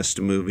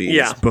zaniest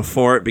movies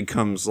before it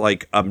becomes,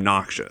 like,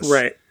 obnoxious.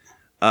 Right.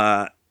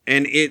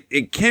 And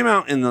it came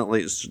out in the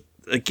late...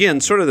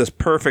 Again, sort of this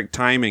perfect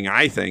timing,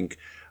 I think.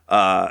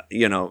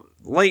 You know,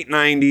 late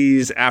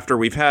 90s, after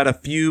we've had a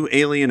few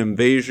alien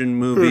invasion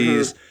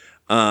movies,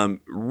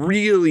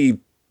 really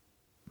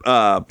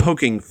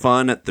poking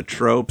fun at the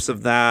tropes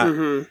of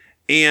that.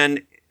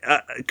 And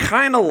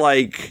kind of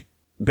like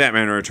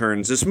Batman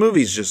Returns, this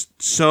movie's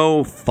just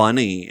so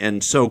funny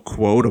and so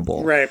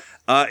quotable. Right.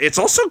 It's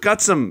also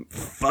got some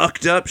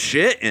fucked up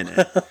shit in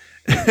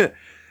it.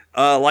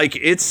 Like,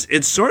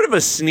 it's sort of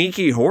a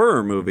sneaky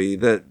horror movie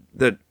that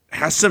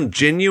has some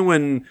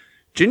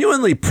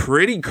genuinely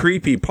pretty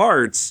creepy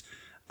parts,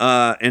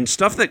 and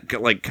stuff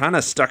that, like, kind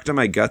of stuck to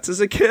my guts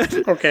as a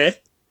kid. Okay.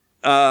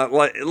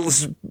 Like,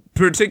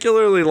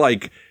 particularly,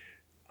 like,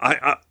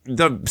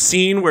 the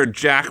scene where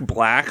Jack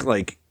Black,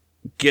 like,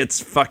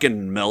 gets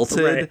fucking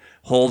melted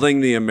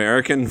holding the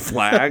American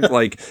flag.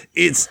 Like,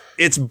 it's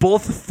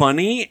both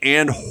funny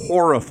and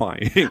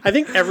horrifying. I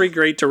think every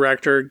great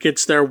director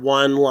gets their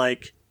one,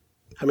 like,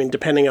 I mean,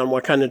 depending on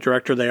what kind of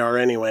director they are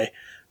anyway.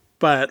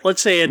 But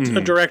let's say it's a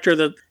director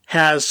that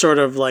has sort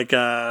of like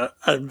a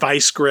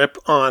vice grip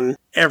on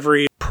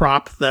every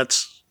prop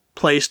that's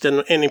placed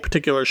in any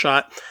particular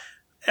shot.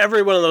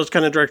 Every one of those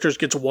kind of directors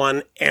gets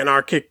one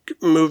anarchic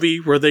movie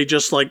where they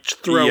just, like,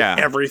 throw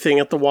everything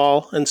at the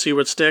wall and see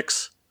what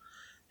sticks.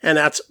 And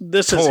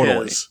this is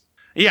his.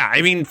 Yeah,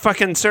 I mean,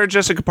 fucking Sarah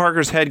Jessica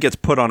Parker's head gets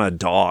put on a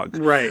dog.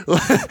 Right.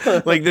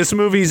 Like, this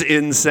movie's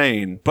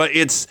insane, but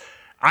it's,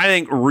 I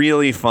think,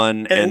 really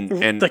fun,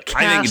 and the cast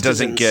I think it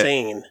doesn't is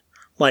insane.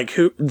 Like,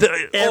 who?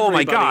 Oh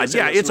my god!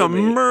 Yeah, it's movie.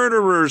 A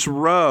murderer's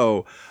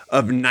row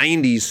of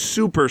 '90s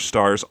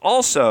superstars.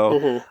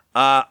 Also,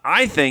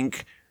 I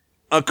think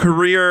a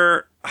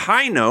career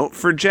high note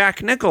for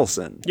Jack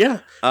Nicholson. Yeah,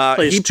 he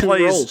plays two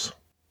roles.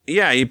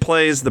 Yeah, he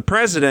plays the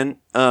president,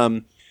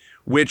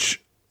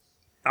 which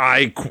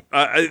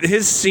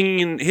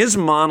his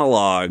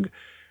monologue,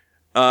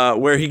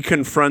 where he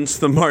confronts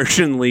the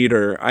Martian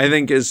leader, I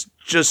think is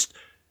just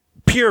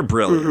pure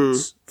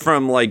brilliance.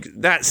 From, like,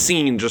 that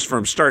scene, just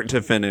from start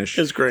to finish,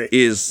 is great.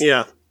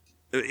 Yeah,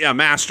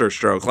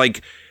 masterstroke.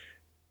 Like,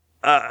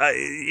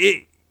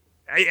 it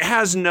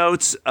has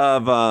notes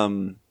of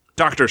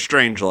Dr.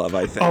 Strangelove,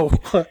 I think.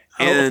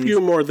 A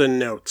few more than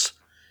notes.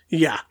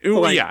 Yeah,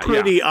 like,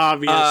 pretty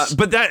obvious.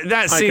 But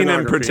that scene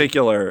in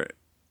particular,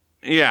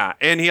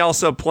 and he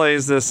also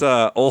plays this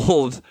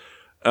old,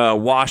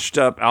 washed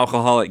up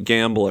alcoholic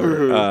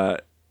gambler.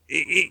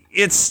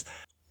 It's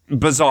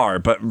bizarre,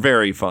 but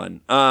very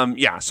fun. So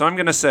I'm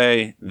gonna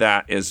say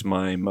that is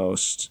my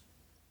most,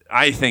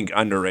 I think,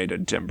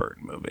 underrated Tim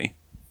Burton movie.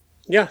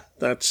 Yeah,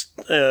 that's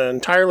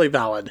entirely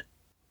valid.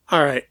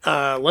 All right,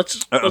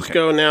 let's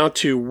go now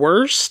to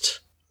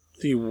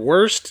the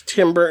worst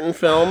Tim Burton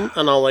film,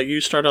 and I'll let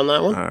you start on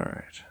that one. All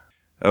right.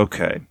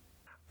 Okay.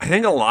 I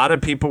think a lot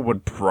of people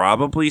would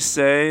probably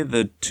say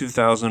the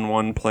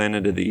 2001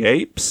 Planet of the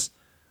Apes,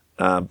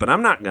 but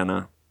I'm not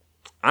gonna.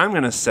 I'm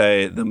gonna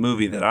say the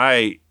movie that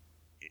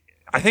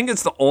I think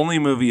it's the only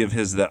movie of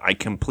his that I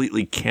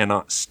completely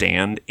cannot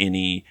stand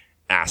any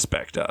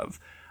aspect of.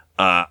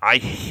 I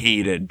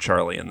hated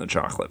Charlie and the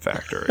Chocolate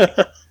Factory.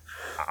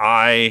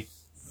 I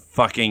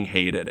fucking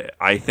hated it.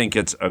 I think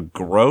it's a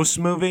gross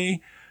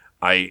movie.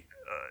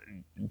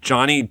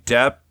 Johnny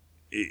Depp,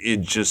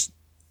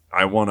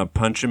 I want to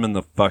punch him in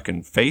the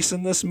fucking face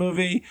in this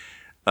movie.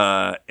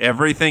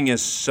 Everything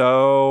is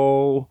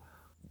so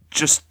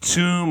just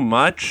too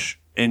much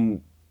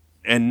and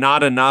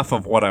not enough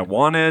of what I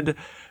wanted.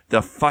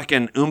 The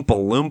fucking Oompa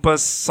Loompa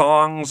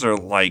songs are,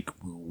 like,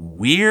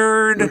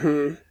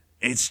 weird.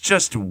 It's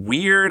just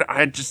weird.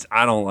 I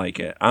don't like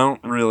it. I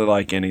don't really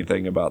like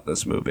anything about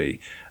this movie.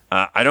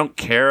 I don't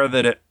care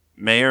that it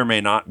may or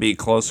may not be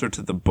closer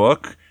to the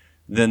book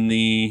than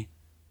the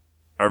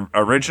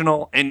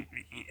original. And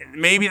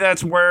maybe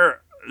that's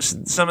where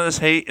some of this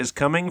hate is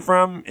coming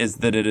from, is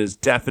that it is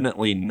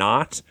definitely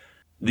not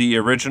the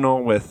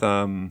original with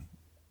Gene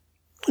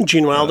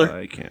Wilder.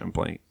 I can't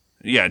blank.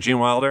 Yeah, Gene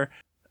Wilder.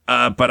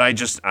 But I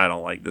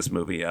don't like this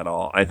movie at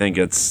all. I think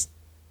it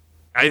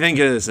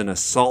is an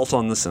assault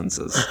on the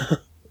senses.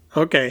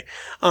 Okay.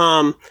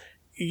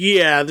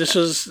 This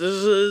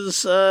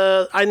is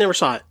I never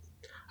saw it.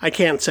 I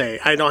can't say.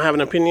 I don't have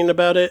an opinion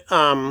about it.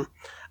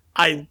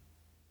 I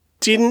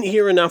didn't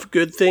hear enough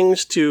good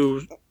things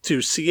to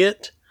see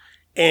it,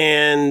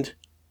 and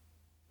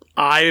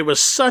I was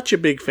such a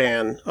big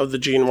fan of the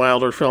Gene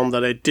Wilder film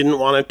that I didn't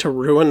want it to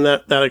ruin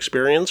that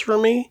experience for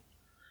me.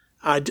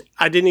 I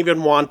didn't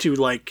even want to,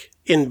 like,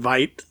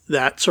 invite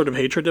that sort of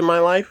hatred in my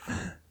life.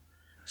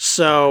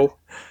 So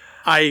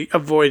I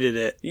avoided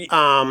it.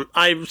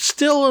 I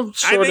still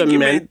sort of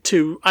meant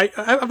to.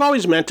 I've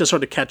always meant to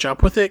sort of catch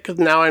up with it because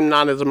now I'm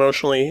not as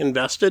emotionally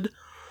invested.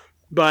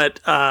 But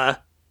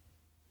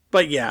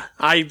yeah,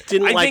 I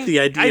didn't like the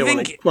idea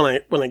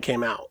when it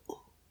came out.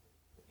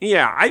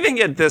 Yeah, I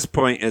think at this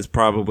point it's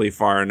probably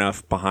far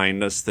enough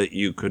behind us that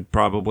you could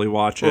probably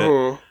watch it.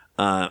 Mm-hmm.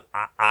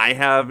 I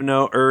have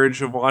no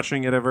urge of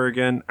watching it ever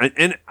again.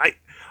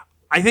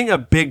 I think a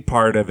big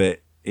part of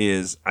it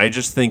is I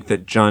just think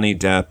that Johnny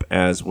Depp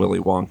as Willy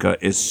Wonka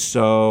is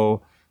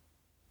so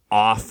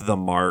off the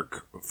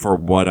mark for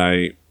what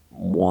I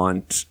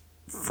want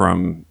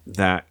from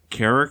that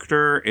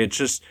character.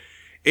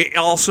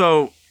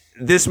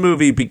 This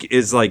movie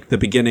is like the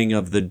beginning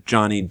of the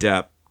Johnny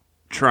Depp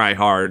try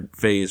hard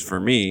phase for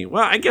me.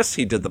 Well, I guess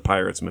he did the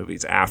Pirates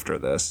movies after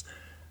this,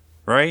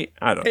 right?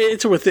 I don't know.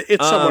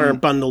 It's somewhere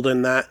bundled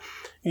in that.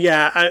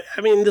 Yeah, I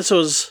mean, this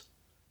was...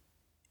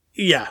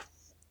 Yeah.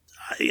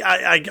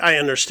 I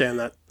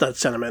understand that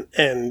sentiment.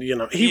 And, you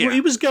know, he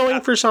was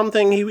going for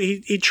something.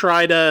 He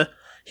tried to...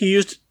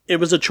 It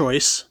was a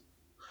choice.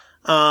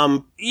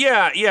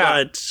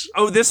 Yeah. But,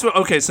 so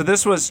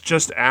this was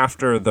just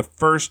after the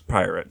first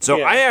Pirate.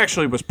 So I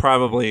actually was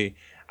probably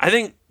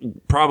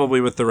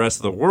with the rest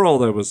of the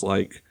world, I was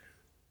like,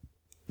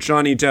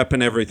 Johnny Depp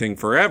and Everything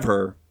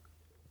Forever.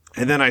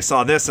 And then I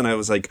saw this and I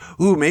was like,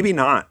 ooh, maybe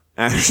not,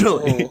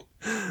 actually.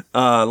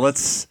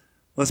 Let's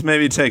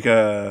maybe take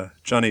a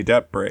Johnny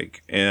Depp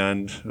break.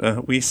 And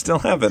we still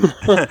haven't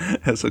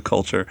as a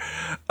culture.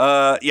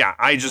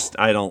 I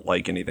don't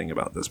like anything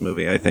about this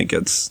movie. I think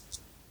it's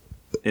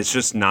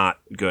just not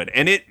good.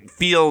 And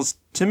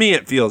to me,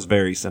 it feels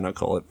very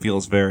cynical. It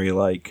feels very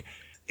like...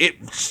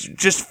 It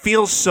just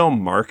feels so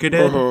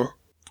marketed.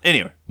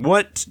 Anyway,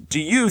 what do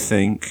you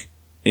think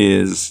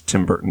is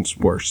Tim Burton's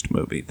worst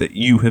movie that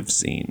you have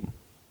seen?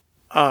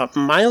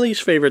 My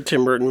least favorite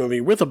Tim Burton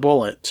movie, with a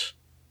bullet,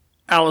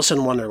 Alice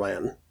in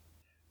Wonderland.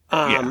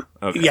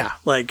 Yeah,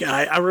 like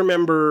I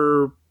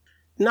remember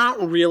not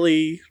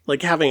really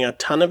like having a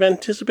ton of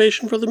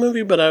anticipation for the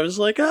movie, but I was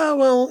like, oh,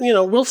 well, you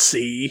know, we'll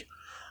see.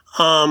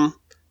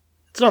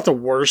 It's not the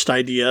worst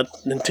idea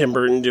than Tim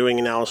Burton doing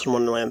an Alice in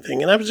Wonderland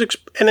thing. And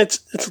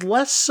it's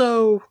less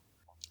so,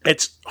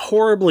 it's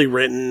horribly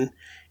written.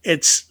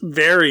 It's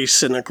very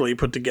cynically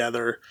put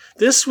together.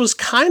 This was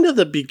kind of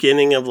the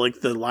beginning of like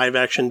the live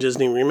action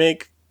Disney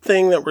remake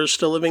thing that we're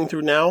still living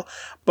through now,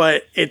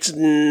 but it's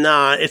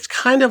not. It's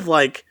kind of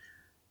like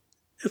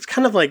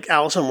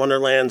Alice in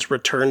Wonderland's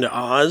Return to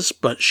Oz,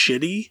 but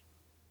shitty.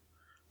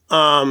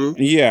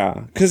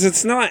 Because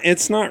it's not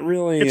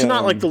really... It's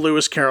not like the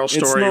Lewis Carroll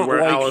story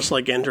where Alice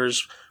like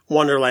enters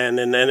Wonderland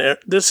and then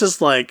this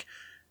is like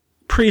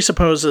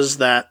presupposes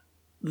that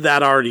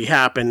already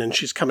happened and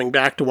she's coming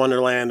back to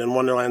Wonderland and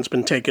Wonderland's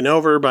been taken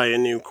over by a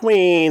new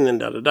queen and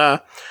da-da-da.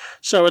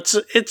 So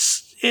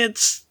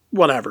it's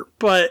whatever.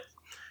 But,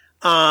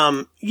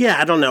 I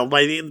don't know.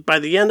 By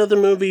the end of the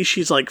movie,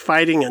 she's like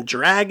fighting a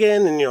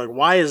dragon and you're like,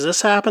 why is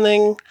this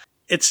happening?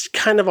 It's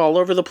kind of all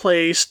over the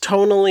place.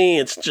 Tonally,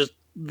 it's just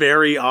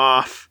very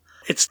off.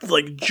 It's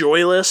like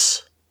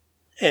joyless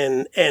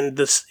and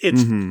it's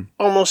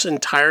almost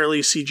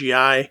entirely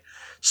CGI.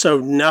 So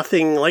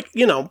nothing like,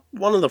 you know,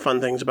 one of the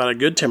fun things about a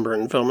good Tim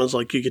Burton film is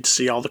like you get to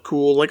see all the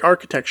cool like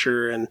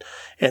architecture and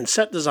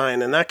set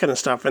design and that kind of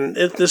stuff. And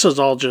this is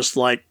all just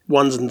like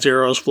ones and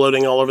zeros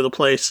floating all over the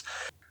place.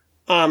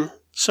 Alice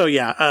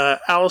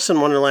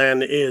in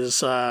Wonderland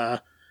is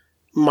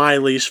my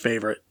least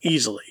favorite,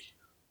 easily.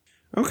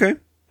 Okay.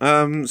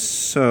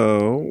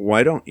 So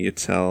why don't you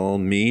tell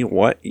me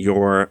what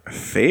your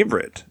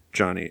favorite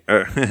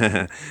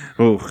Freudian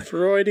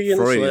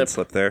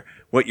slip there.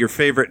 What your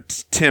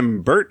favorite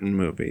Tim Burton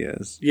movie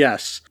is?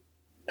 Yes.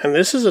 And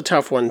this is a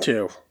tough one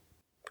too.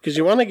 Because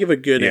you want to give a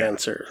good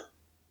answer.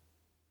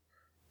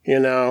 You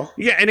know?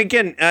 Yeah, and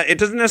again, it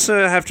doesn't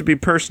necessarily have to be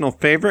personal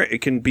favorite.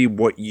 It can be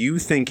what you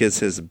think is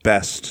his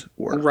best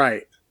work.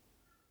 Right.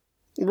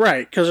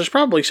 Right, because there's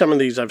probably some of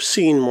these I've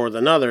seen more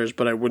than others,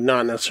 but I would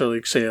not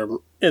necessarily say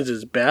is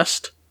his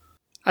best.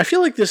 I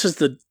feel like this is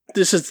the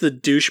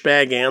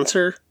douchebag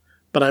answer,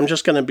 but I'm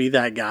just going to be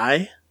that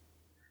guy.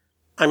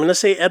 I'm going to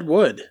say Ed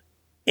Wood.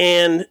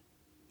 And,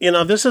 you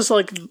know, this is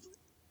like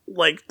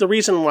the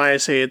reason why I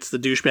say it's the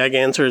douchebag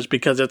answer is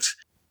because it's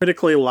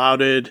critically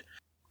lauded.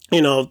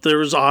 You know, there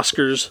was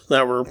Oscars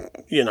that were,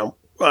 you know,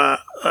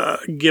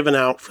 given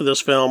out for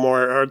this film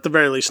or at the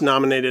very least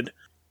nominated.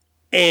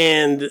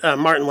 And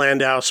Martin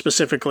Landau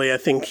specifically, I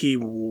think he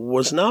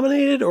was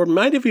nominated or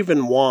might have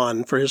even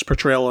won for his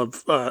portrayal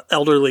of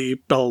elderly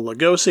Bela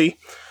Lugosi.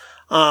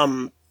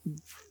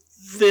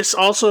 This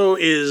also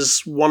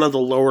is one of the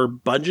lower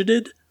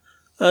budgeted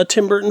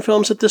Tim Burton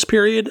films at this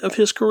period of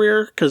his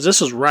career, because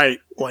this is right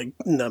like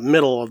in the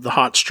middle of the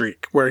hot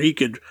streak where he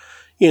could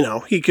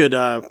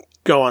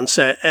go on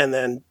set and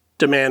then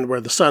demand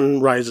where the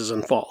sun rises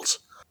and falls.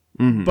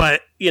 Mm-hmm.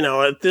 But, you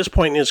know, at this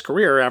point in his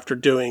career, after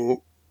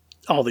doing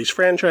all these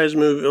franchise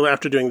movies,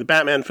 after doing the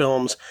Batman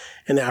films,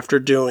 and after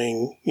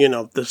doing, you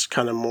know, this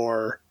kind of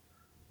more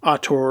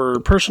auteur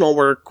personal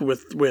work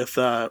with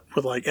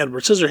like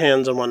Edward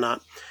Scissorhands and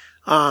whatnot.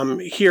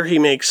 Here he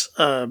makes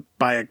a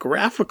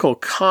biographical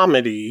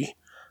comedy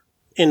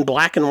in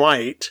black and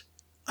white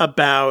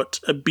about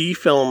a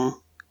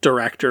B-film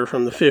director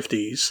from the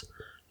 50s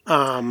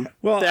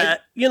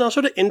that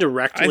sort of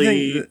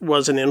indirectly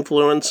was an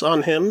influence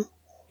on him.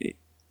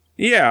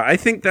 Yeah, I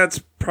think that's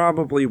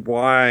probably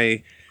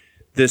why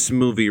this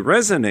movie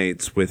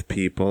resonates with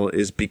people,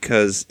 is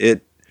because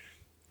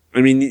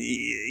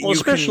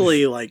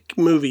especially like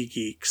movie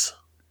geeks.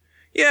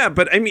 Yeah,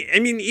 but I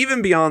mean,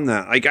 even beyond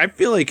that, like, I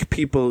feel like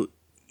people,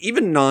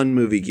 even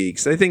non-movie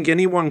geeks, I think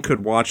anyone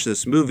could watch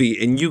this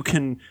movie and you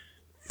can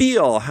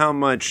feel how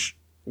much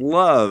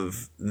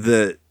love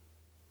that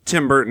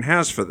Tim Burton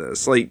has for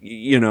this. Like,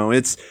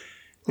 it's,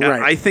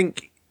 right. I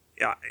think,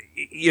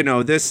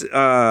 this,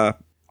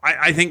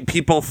 I think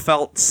people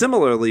felt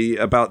similarly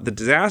about The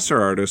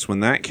Disaster Artist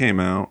when that came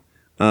out.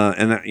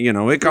 And that,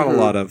 it got a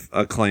lot of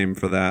acclaim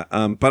for that.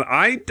 But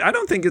I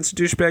don't think it's a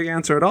douchebag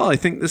answer at all. I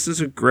think this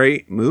is a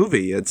great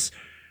movie. It's,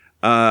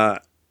 I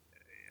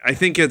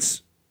think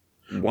it's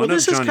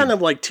this is kind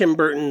of like Tim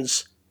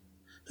Burton's.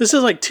 This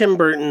is like Tim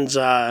Burton's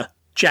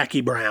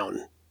Jackie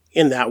Brown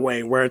in that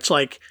way, where it's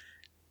like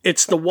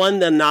it's the one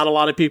that not a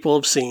lot of people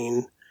have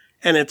seen,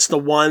 and it's the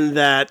one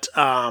that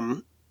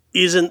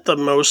isn't the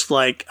most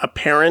like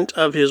apparent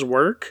of his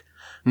work,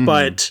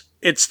 but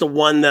it's the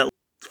one that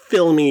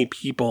filmy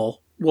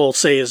people will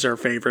say is their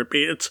favorite.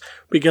 It's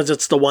because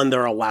it's the one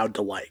they're allowed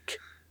to like.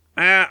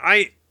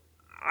 I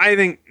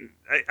think,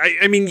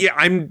 I mean,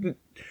 yeah,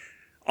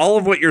 all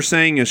of what you're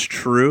saying is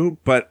true,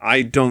 but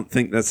I don't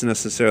think that's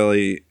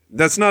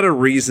not a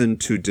reason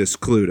to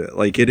disclude it.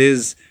 Like, it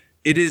is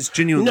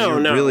genuinely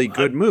a really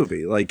good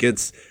movie. Like,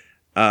 it's,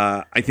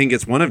 I think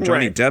it's one of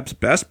Johnny Depp's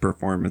best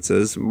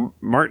performances.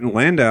 Martin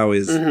Landau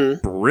is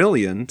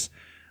brilliant.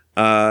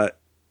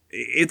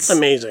 It's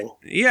amazing.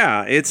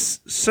 Yeah,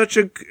 it's such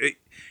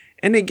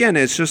and again,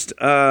 it's just,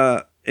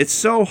 it's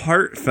so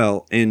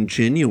heartfelt and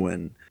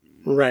genuine.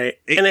 Right.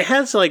 And it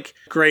has like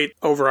great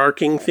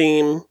overarching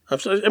theme.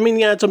 It's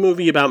a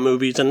movie about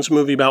movies, and it's a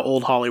movie about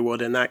old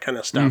Hollywood and that kind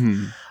of stuff.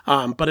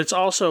 But it's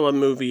also a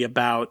movie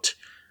about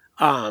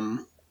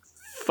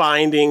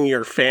finding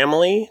your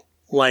family,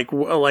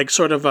 like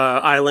sort of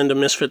a Island of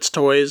Misfits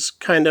Toys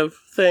kind of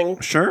thing.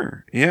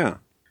 Sure. Yeah.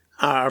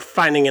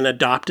 Finding an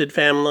adopted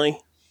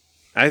family.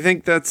 I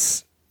think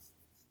that's,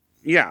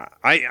 yeah,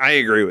 I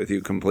agree with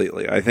you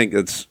completely. I think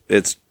it's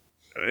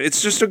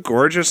just a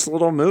gorgeous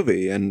little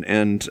movie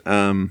and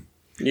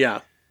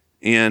yeah,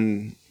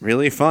 and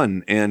really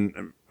fun.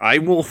 And I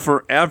will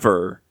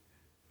forever,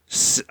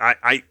 it's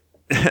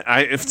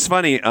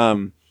funny.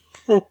 I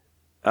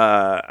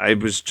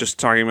was just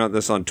talking about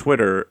this on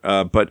Twitter,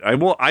 but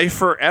I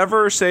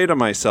forever say to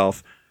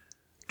myself,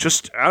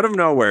 just out of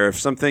nowhere, if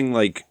something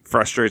like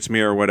frustrates me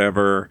or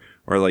whatever,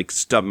 or like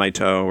stub my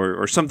toe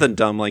or something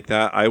dumb like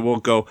that, I will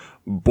go,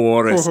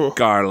 Boris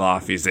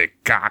Karloff is a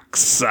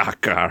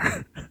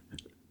cocksucker.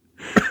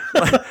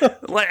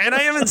 And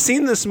I haven't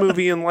seen this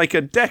movie in like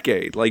a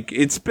decade. Like,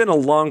 it's been a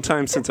long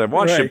time since I've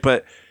watched it,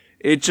 but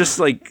it just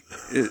like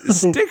it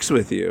sticks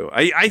with you.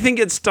 I think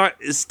it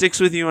sticks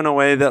with you in a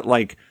way that,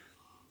 like,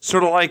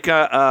 sort of like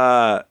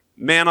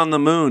Man on the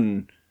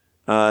Moon,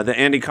 the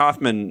Andy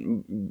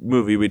Kaufman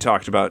movie we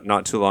talked about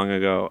not too long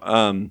ago.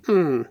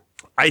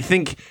 I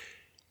think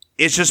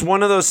it's just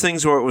one of those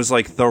things where it was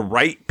like the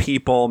right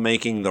people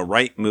making the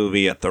right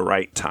movie at the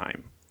right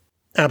time.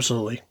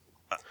 Absolutely.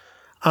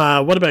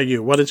 What about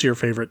you? What is your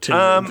favorite Tim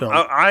Burton film?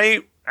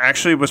 I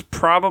actually was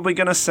probably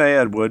going to say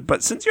Ed Wood,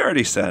 but since you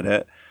already said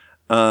it,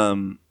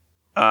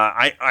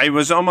 I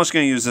was almost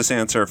going to use this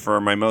answer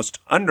for my most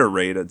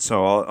underrated,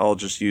 so I'll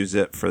just use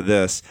it for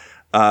this.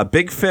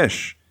 Big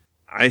Fish.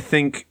 I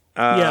think,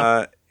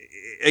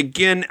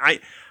 again,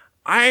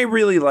 I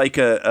really like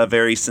a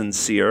very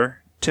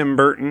sincere Tim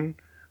Burton.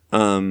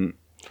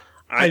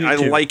 I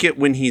like it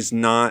when he's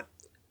not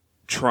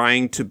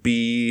trying to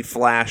be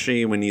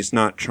flashy, when he's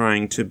not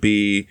trying to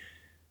be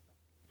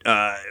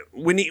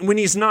when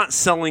he's not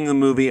selling the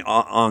movie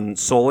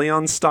solely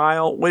on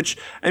style, which,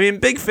 I mean,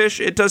 Big Fish,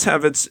 it does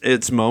have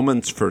its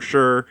moments for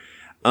sure.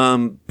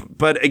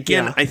 But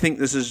again, I think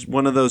this is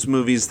one of those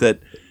movies that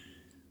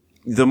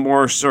the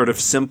more sort of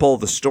simple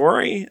the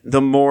story,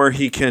 the more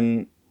he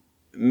can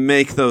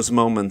make those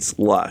moments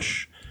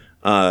lush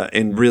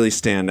and really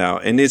stand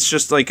out. And it's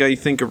just like, I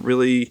think, a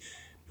really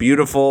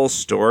beautiful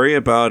story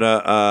about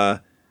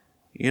a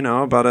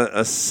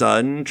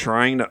son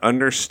trying to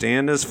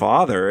understand his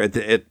father at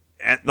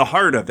the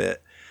heart of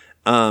it.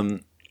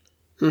 And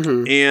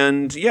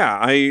yeah,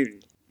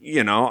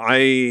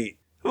 I've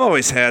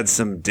always had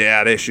some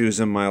dad issues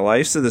in my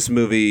life, so this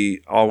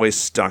movie always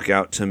stuck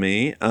out to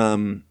me.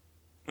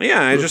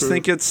 I just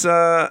think it's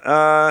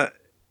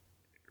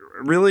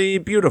really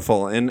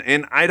beautiful,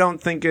 and I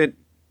don't think it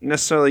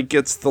necessarily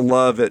gets the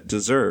love it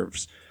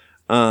deserves.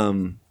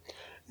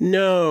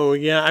 No,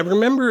 yeah, I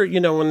remember,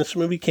 when this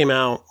movie came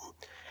out,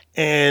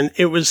 and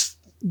it was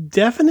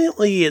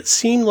definitely, it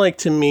seemed like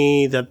to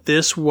me that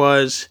this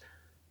was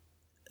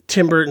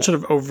Tim Burton sort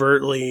of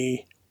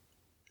overtly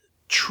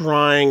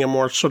trying a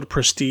more sort of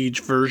prestige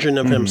version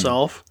of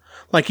himself.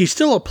 Like, he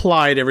still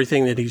applied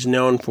everything that he's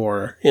known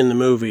for in the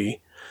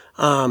movie.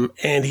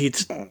 And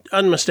he's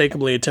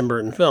unmistakably a Tim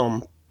Burton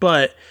film.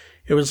 But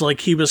it was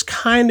like he was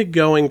kind of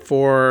going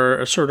for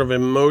a sort of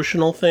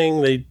emotional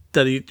thing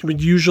that he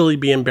would usually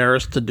be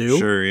embarrassed to do.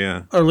 Sure,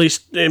 yeah. Or at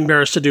least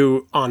embarrassed to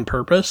do on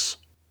purpose.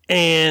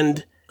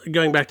 And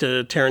going back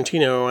to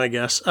Tarantino, I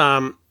guess,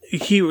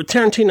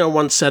 Tarantino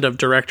once said of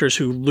directors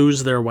who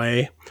lose their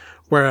way,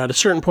 where at a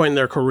certain point in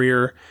their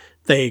career,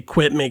 they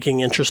quit making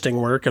interesting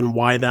work and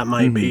why that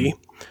might be.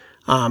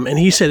 And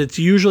he said it's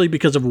usually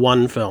because of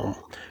one film,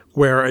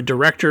 where a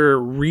director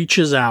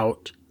reaches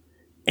out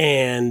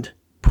and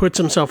puts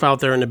himself out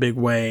there in a big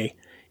way,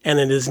 and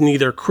it is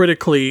neither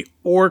critically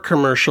or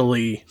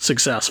commercially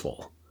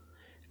successful.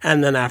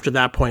 And then after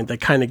that point, they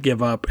kind of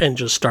give up and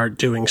just start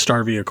doing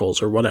star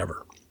vehicles or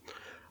whatever.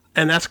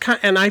 And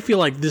and I feel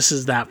like this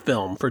is that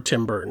film for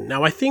Tim Burton.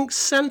 Now, I think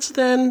since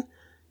then,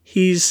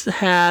 he's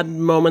had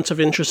moments of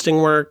interesting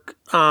work.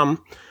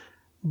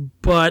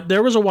 But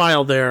there was a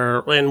while there,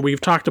 and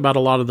we've talked about a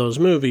lot of those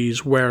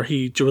movies, where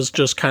he was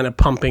just kind of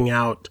pumping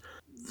out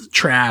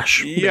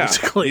trash,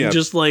 basically. Yeah.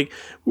 Just like,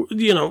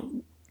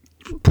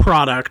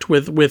 product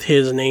with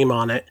his name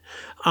on it.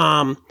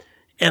 And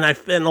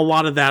a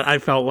lot of that I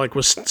felt like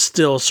was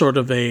still sort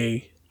of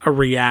a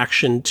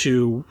reaction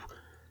to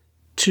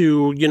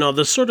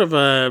the sort of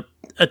a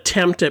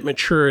attempt at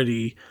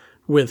maturity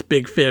with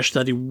Big Fish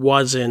that he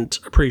wasn't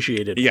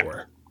appreciated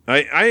for.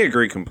 I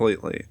agree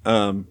completely.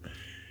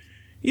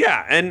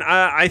 Yeah, and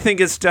I think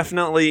it's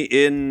definitely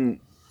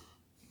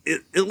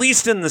at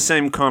least in the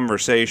same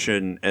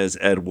conversation as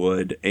Ed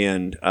Wood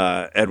and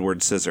Edward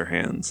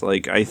Scissorhands.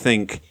 Like, I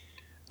think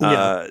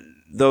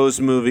those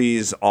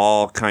movies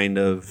all kind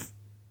of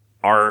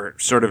are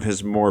sort of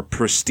his more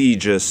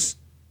prestigious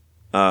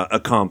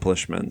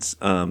accomplishments.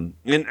 And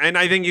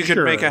I think you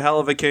could make a hell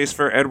of a case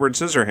for Edward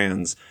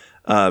Scissorhands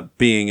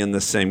being in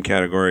the same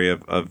category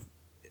of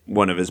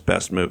one of his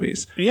best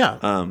movies.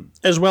 Yeah.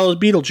 As well as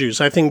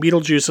Beetlejuice. I think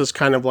Beetlejuice is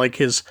kind of like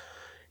his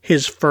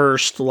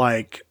first,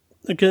 like,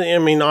 I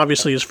mean,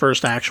 obviously his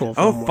first actual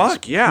film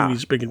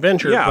was Big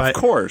Adventure. Yeah, of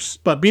course.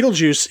 But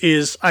Beetlejuice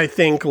is, I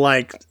think,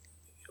 like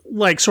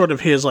sort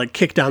of his, like,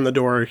 kick down the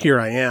door, here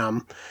I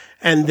am.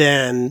 And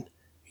then,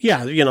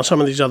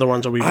 some of these other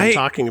ones that we've been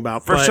talking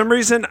about. For some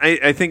reason,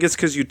 I think it's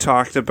because you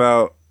talked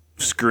about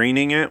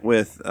screening it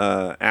with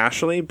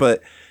Ashley,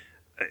 but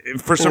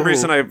for some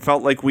reason I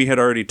felt like we had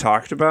already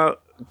talked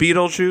about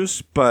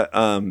Beetlejuice. But,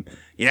 I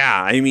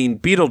mean,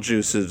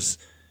 Beetlejuice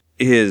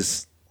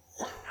is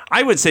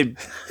I would say...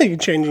 Are you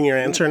changing your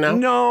answer now?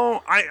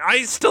 No,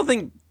 I still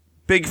think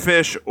Big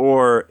Fish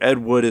or Ed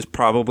Wood is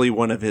probably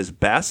one of his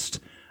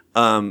best.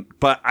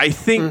 But I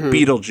think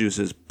Beetlejuice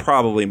is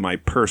probably my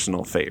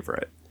personal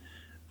favorite.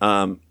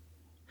 I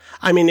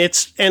mean,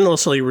 it's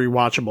endlessly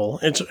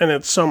rewatchable.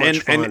 It's so much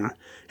fun.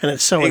 And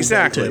it's so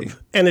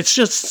inventive. And it's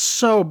just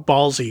so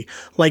ballsy.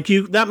 Like,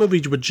 that movie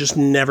would just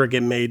never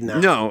get made now.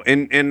 No,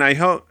 and I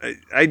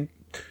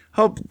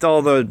hope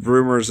all the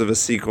rumors of a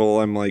sequel,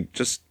 I'm like,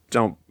 just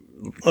don't,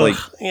 like,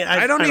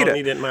 I don't need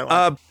it in my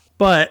life.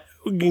 But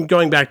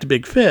going back to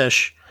Big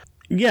Fish,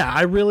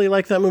 I really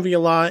like that movie a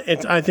lot.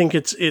 I think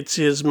it's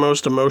his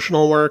most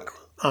emotional work.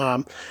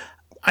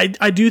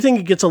 I do think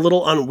it gets a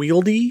little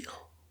unwieldy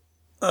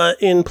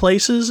in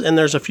places, and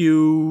there's a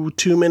few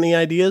too many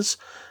ideas.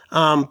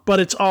 But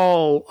it's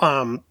all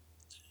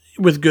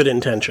with good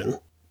intention.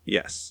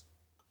 Yes.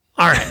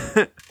 All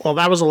right. Well,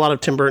 that was a lot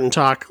of Tim Burton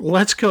talk.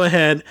 Let's go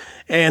ahead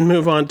and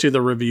move on to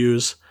the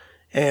reviews.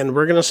 And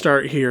we're going to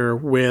start here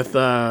with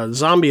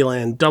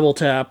Zombieland Double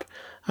Tap.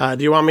 Do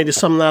you want me to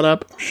sum that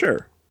up?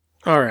 Sure.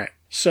 All right.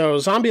 So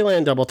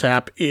Zombieland Double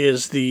Tap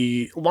is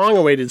the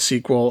long-awaited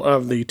sequel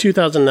of the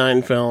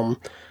 2009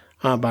 film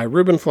by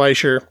Ruben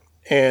Fleischer.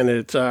 And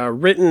it's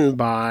written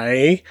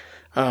by...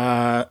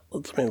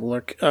 let me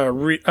look.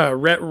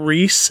 Rhett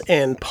Reese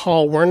and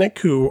Paul Wernick,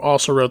 who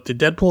also wrote the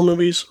Deadpool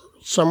movies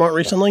somewhat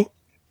recently.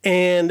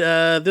 And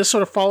this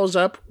sort of follows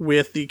up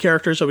with the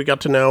characters that we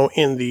got to know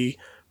in the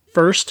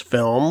first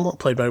film,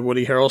 played by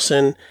Woody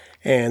Harrelson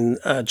and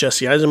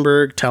Jesse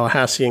Eisenberg,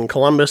 Tallahassee and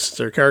Columbus,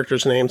 their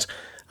characters' names,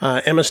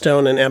 Emma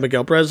Stone and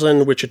Abigail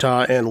Breslin,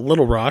 Wichita and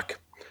Little Rock,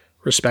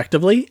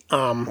 respectively.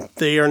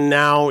 They are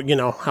now,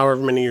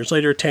 however many years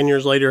later, 10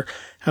 years later,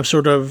 have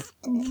sort of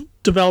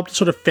developed a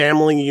sort of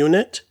family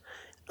unit,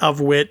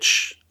 of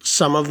which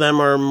some of them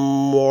are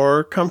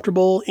more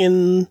comfortable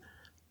in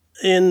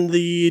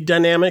the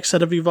dynamics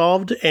that have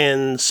evolved,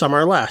 and some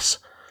are less.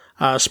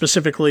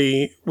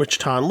 Specifically,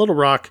 Wichita and Little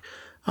Rock,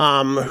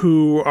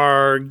 who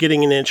are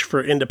getting an itch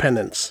for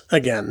independence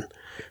again.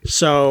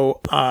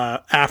 So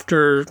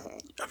after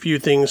a few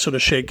things sort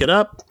of shake it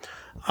up,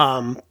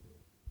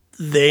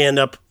 they end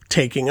up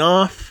taking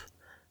off,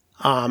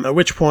 at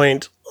which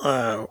point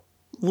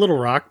Little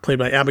Rock, played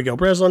by Abigail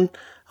Breslin,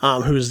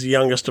 who's the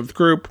youngest of the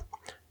group,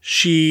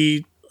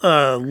 she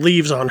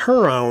leaves on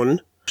her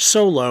own,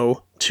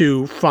 solo,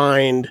 to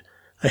find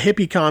a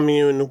hippie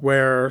commune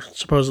where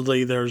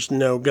supposedly there's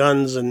no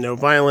guns and no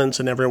violence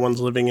and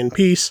everyone's living in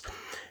peace.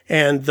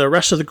 And the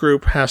rest of the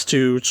group has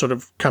to sort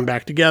of come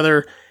back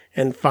together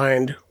and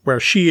find where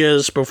she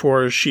is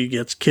before she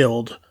gets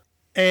killed.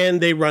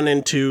 And they run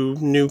into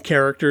new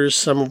characters,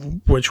 some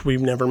of which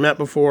we've never met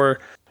before.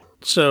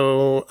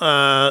 So,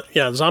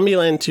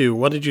 Zombieland 2,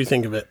 what did you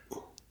think of it?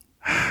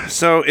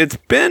 So it's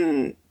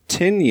been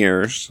 10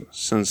 years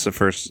since the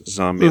first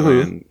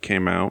Zombieland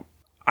came out.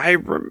 I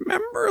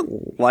remember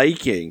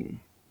liking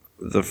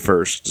the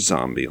first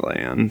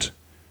Zombieland.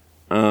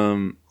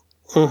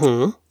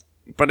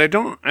 But I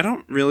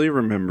don't really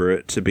remember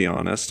it, to be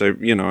honest. I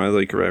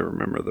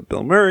remember the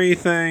Bill Murray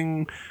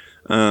thing.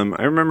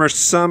 I remember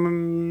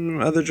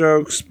some other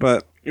jokes,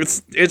 but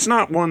it's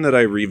not one that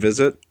I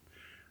revisit.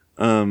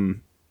 So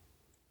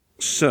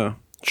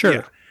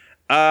sure.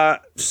 Yeah.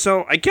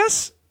 So I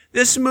guess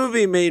this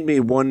movie made me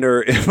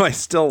wonder if I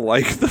still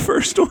like the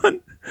first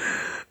one.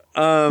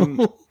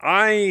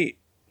 I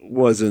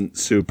wasn't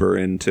super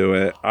into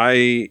it.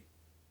 I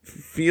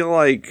feel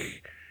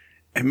like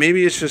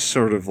maybe it's just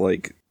sort of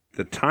like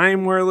the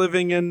time we're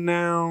living in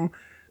now,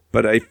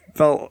 but I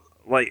felt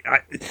like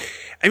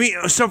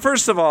so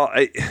first of all,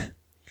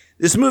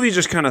 this movie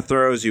just kind of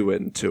throws you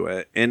into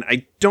it, and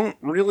I don't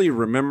really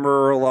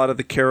remember a lot of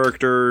the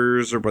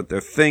characters or what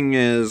their thing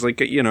is. Like,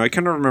 I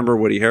kind of remember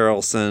Woody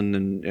Harrelson,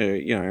 and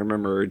I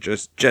remember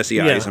just Jesse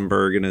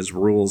Eisenberg and his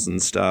rules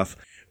and stuff.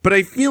 But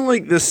I feel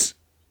like this,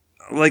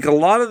 like a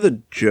lot of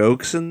the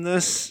jokes in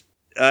this,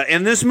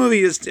 and this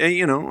movie is,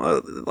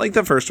 like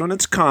the first one,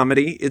 it's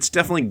comedy. It's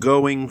definitely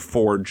going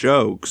for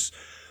jokes,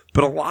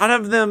 but a lot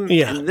of them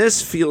in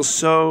this feel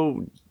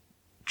so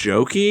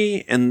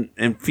jokey and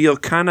feel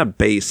kind of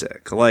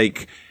basic.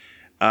 Like,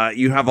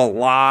 you have a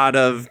lot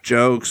of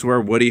jokes where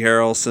Woody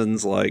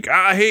Harrelson's like,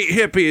 I hate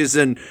hippies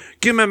and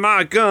give me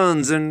my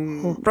guns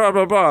and blah,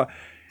 blah, blah.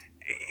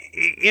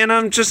 And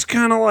I'm just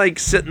kind of like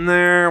sitting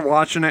there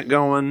watching it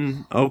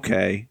going,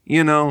 okay, they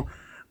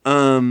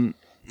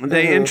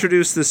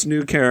introduced this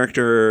new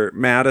character,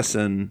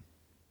 Madison,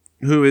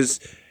 who is,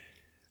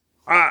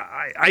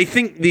 I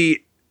think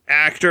the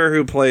actor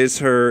who plays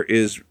her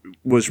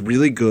was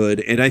really good,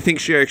 and I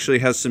think she actually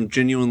has some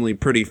genuinely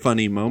pretty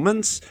funny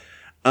moments.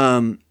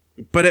 But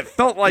it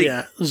felt like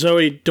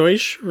Zoe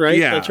Deutsch, right?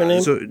 Yeah, that's her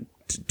name. So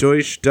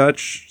Zoe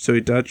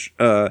Deutsch.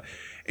 But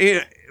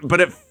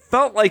it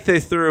felt like they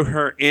threw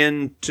her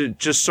in to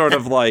just sort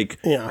of like,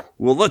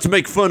 well, let's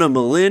make fun of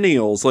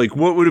millennials. Like,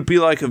 what would it be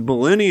like if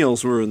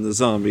millennials were in the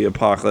zombie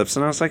apocalypse?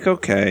 And I was like,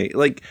 okay,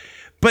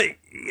 but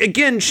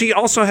again, she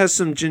also has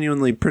some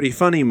genuinely pretty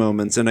funny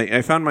moments, and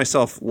I found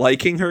myself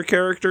liking her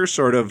character,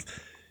 sort of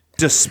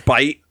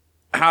despite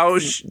how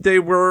they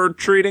were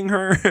treating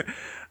her.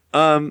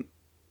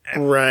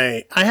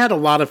 Right. I had a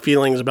lot of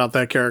feelings about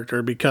that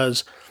character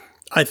because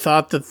I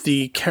thought that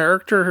the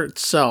character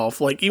itself,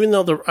 like, even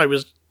though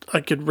I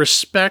could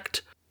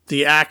respect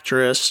the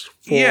actress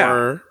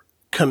for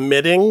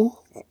committing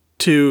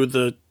to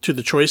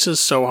the choices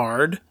so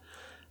hard.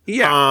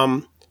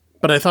 Yeah.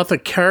 But I thought the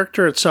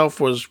character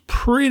itself was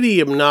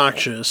pretty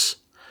obnoxious,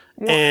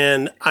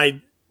 and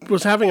I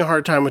was having a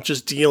hard time with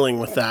just dealing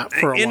with that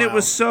for a while. And it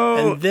was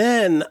so... And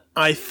then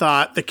I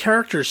thought the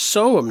character's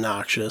so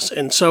obnoxious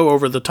and so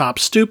over-the-top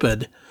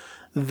stupid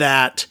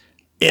that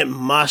it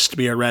must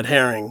be a red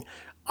herring.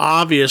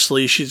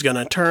 Obviously, she's going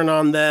to turn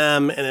on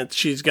them, and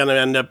she's going to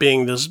end up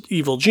being this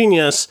evil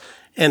genius,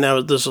 and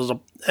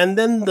and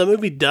then the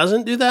movie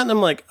doesn't do that, and I'm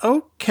like,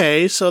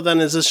 okay, so then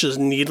is this just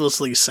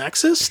needlessly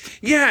sexist?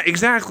 Yeah,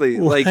 exactly.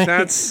 Like,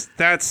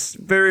 that's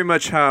very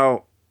much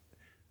how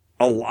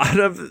a lot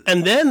of...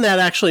 And then that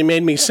actually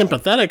made me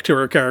sympathetic to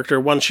her character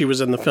once she was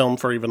in the film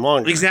for even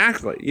longer.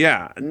 Exactly,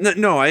 yeah.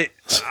 I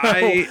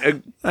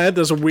had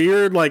this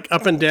weird, like,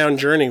 up and down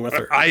journey with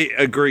her. I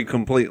agree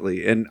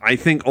completely, and I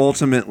think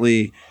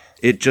ultimately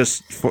it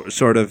just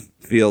sort of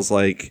feels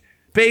like...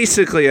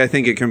 Basically, I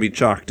think it can be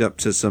chalked up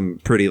to some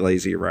pretty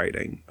lazy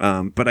writing.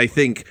 But I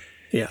think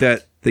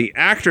that the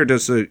actor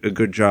does a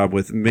good job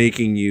with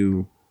making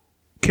you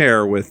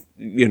care with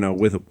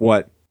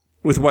what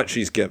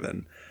she's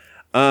given.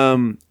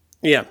 So,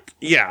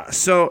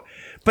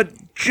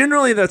 but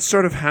generally that's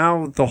sort of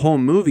how the whole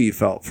movie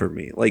felt for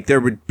me. Like, there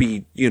would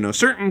be,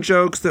 certain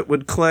jokes that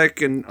would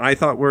click and I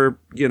thought were,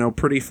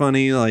 pretty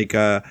funny. Like,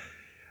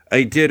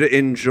 I did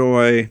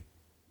enjoy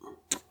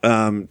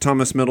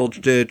Thomas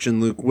Middleditch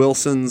and Luke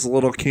Wilson's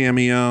little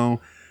cameo.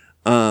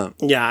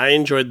 I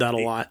enjoyed that a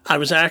lot. I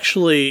was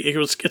actually,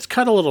 it's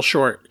cut a little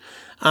short.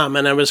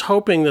 And I was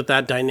hoping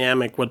that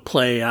dynamic would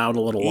play out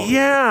a little longer.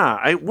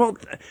 Yeah,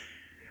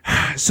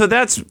 so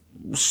that's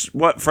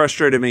what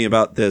frustrated me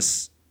about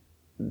this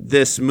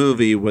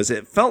movie was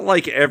it felt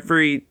like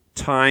every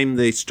time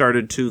they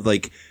started to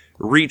like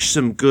reach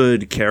some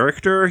good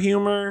character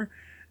humor,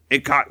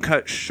 it got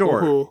cut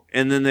short,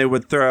 and then they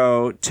would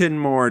throw 10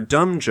 more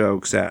dumb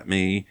jokes at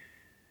me,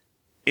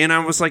 and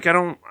I was like, I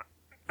don't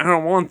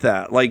want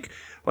that. Like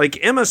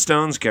Emma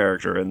Stone's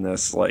character in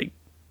this, like,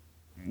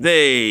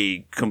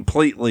 they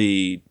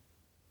completely,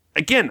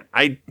 again,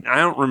 I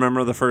don't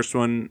remember the first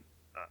one.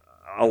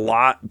 a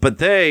lot, but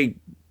they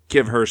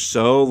give her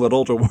so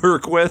little to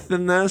work with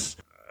in this.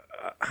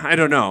 I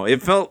don't know.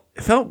 It felt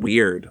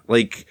weird.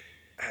 Like,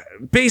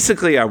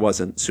 basically, I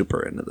wasn't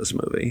super into this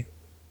movie.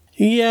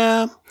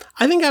 Yeah,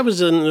 I think I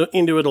was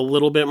into it a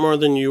little bit more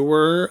than you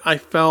were. I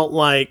felt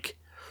like,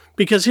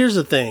 because here's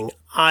the thing.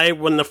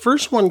 When the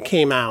first one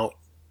came out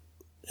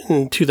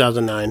in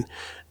 2009,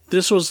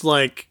 this was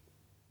like,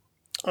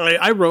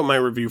 I wrote my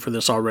review for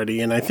this already,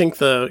 and I think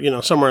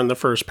somewhere in the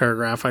first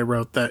paragraph I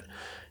wrote that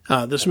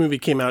this movie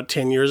came out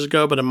 10 years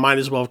ago, but it might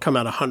as well have come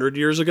out 100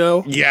 years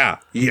ago. Yeah.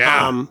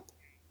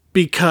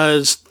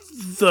 Because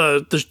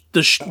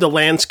the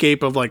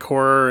landscape of like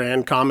horror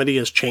and comedy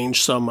has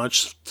changed so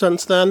much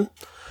since then.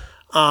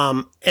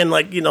 And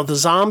like, the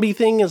zombie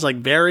thing is like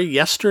very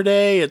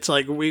yesterday. It's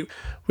like we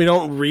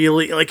don't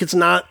really, like, it's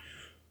not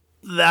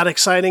that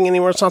exciting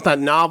anymore. It's not that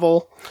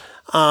novel.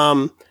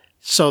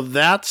 So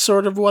that's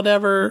sort of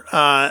whatever.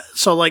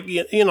 So like,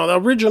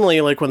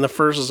 originally, like when the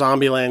first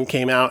Zombieland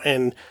came out,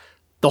 and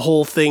the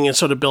whole thing is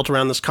sort of built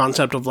around this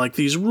concept of like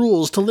these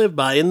rules to live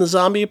by in the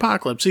zombie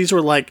apocalypse. These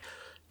were like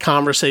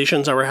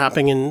conversations that were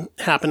happening in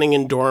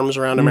dorms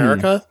around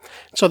America.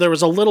 So there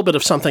was a little bit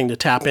of something to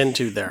tap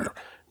into there.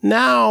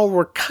 Now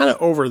we're kind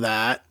of over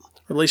that,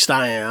 or at least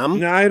I am.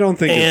 No, I don't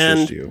think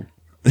it's just you.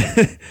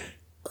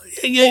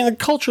 Yeah,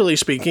 culturally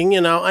speaking,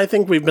 I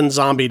think we've been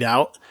zombied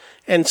out.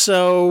 And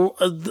so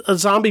a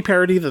zombie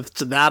parody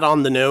that's that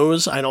on the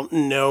nose, I don't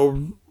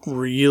know,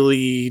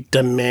 really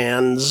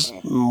demands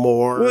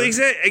more. Well,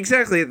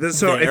 exactly.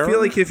 So I feel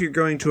like if you're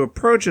going to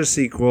approach a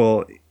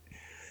sequel,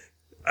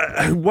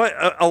 what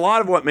a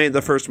lot of what made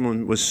the first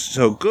one was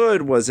so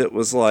good was it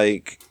was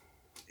like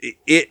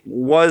it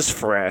was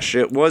fresh.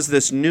 It was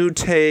this new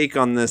take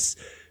on this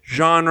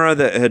genre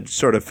that had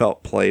sort of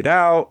felt played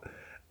out.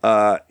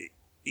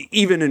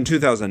 Even in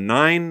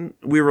 2009,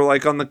 we were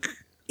like on the.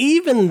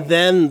 Even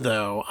then,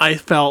 though, I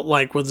felt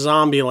like with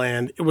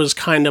Zombieland, it was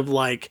kind of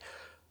like,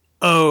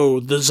 oh,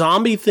 the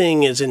zombie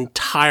thing is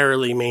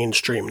entirely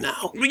mainstream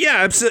now.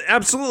 Yeah,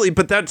 absolutely.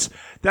 But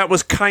that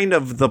was kind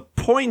of the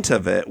point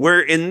of it,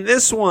 where in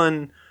this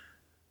one,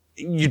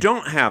 you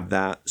don't have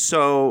that.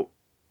 So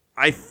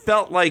I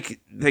felt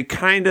like they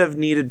kind of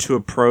needed to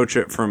approach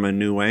it from a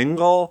new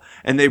angle,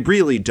 and they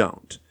really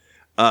don't.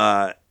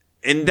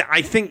 And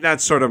I think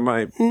that's sort of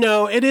my...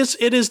 No, it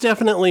is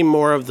definitely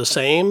more of the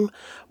same,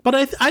 but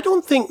I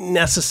don't think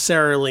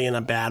necessarily in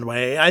a bad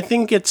way. I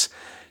think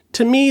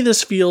to me,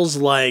 this feels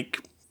like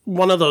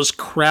one of those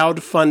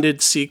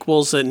crowd-funded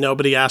sequels that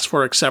nobody asked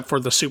for except for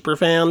the super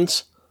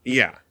fans.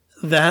 Yeah.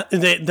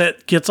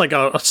 That gets like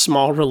a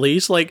small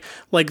release, like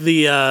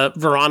the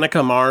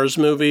Veronica Mars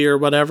movie or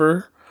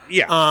whatever.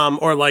 Yeah.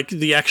 Or like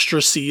the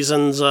extra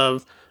seasons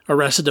of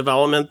Arrested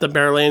Development that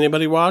barely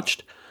anybody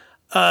watched.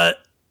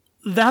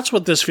 That's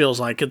what this feels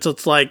like.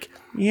 It's like,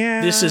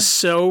 yeah, this is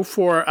so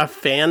for a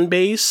fan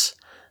base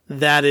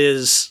that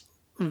is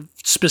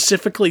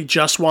specifically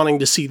just wanting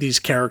to see these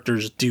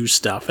characters do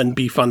stuff and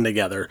be fun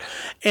together.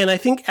 And I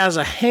think as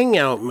a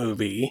hangout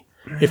movie,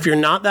 if you're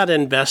not that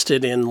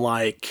invested in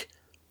like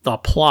the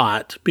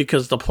plot,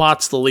 because the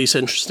plot's the least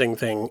interesting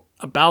thing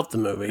about the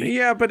movie.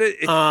 Yeah, but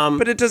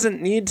it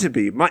doesn't need to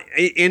be.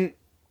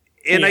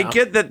 I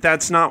get that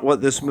that's not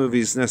what this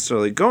movie's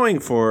necessarily going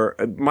for.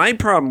 My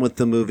problem with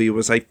the movie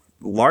was I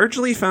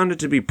largely found it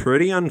to be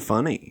pretty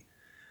unfunny.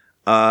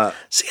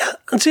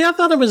 See, I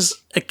thought it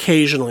was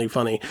occasionally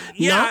funny.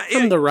 Yeah, not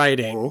from the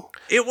writing.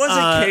 It was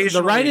occasionally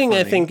the writing,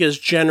 funny. I think, is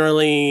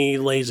generally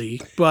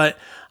lazy, but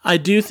I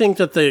do think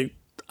that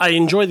I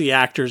enjoy the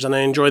actors and I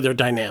enjoy their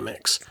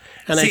dynamics,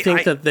 and I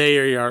think that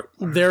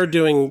they're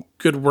doing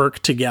good work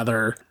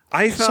together.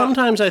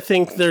 Sometimes I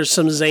think there's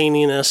some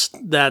zaniness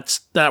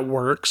that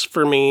works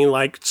for me,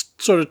 like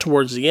sort of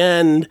towards the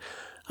end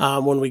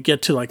when we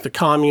get to like the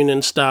commune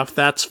and stuff.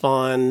 That's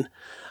fun.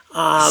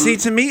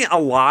 To me, a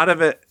lot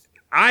of it.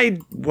 I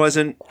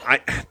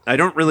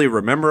don't really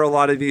remember a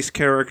lot of these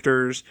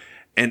characters,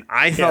 and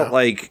I felt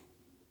like,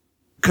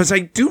 because I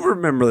do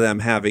remember them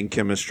having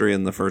chemistry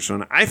in the first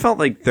one, I felt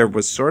like there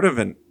was sort of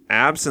an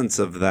absence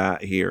of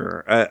that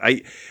here.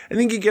 I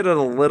think you get it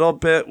a little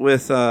bit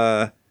with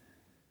Woody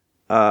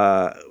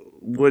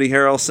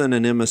Harrelson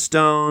and Emma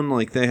Stone.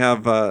 Like they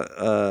have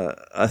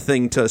a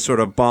thing to sort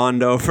of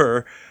bond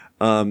over.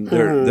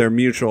 Their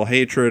mutual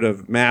hatred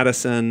of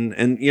Madison,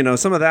 and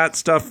some of that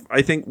stuff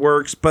I think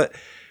works, but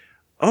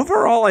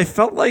overall I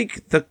felt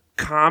like the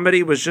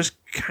comedy was just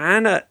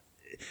kind of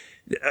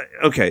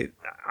okay.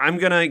 I'm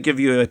gonna give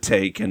you a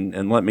take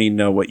and let me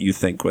know what you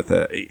think with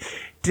it.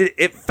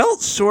 It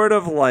felt sort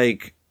of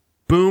like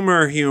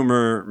boomer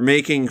humor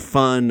making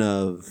fun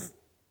of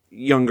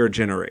younger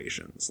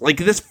generations.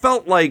 Like it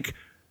felt like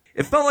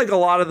a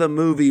lot of the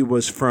movie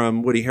was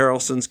from Woody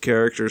Harrelson's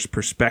character's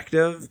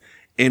perspective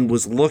and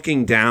was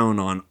looking down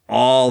on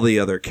all the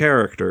other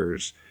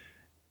characters.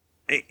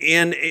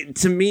 And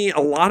to me, a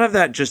lot of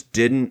that just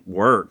didn't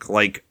work.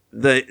 Like,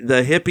 the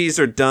hippies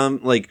are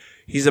dumb. Like,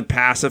 he's a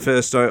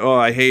pacifist.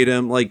 I hate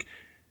him. Like,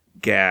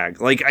 gag.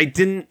 Like, I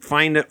didn't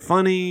find it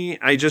funny.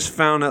 I just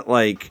found it,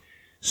 like,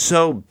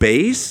 so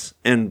base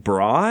and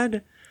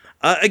broad.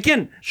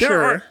 Again,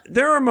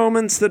 there are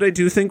moments that I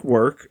do think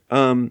work,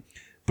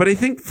 but I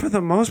think for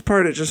the most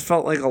part, it just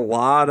felt like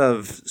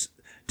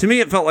to me,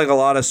 it felt like a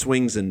lot of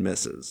swings and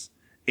misses.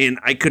 And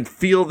I could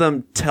feel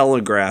them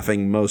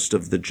telegraphing most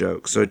of the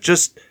jokes. So it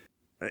just,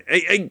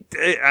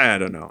 I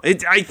don't know.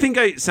 I think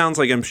it sounds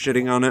like I'm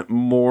shitting on it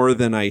more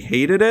than I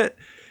hated it.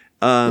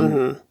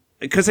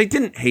 Because I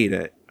didn't hate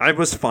it. I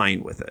was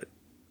fine with it.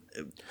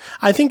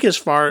 I think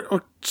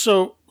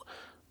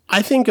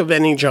I think of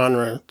any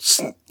genre,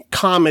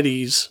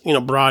 comedies,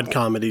 broad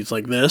comedies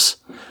like this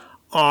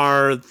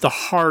are the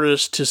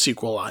hardest to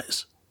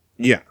sequelize.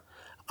 Yeah.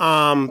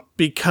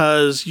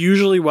 Because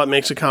usually what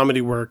makes a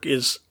comedy work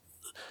is,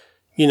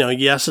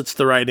 yes, it's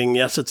the writing,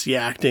 yes, it's the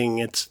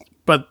acting,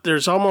 but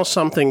there's almost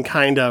something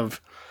kind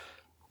of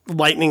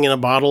lightning in a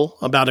bottle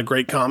about a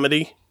great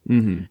comedy.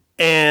 Mm-hmm.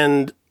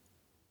 And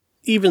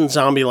even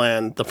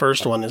Zombieland, the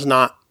first one, is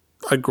not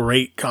a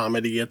great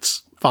comedy.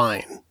 It's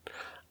fine.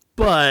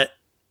 But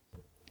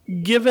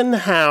given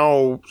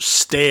how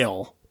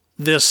stale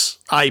this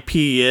IP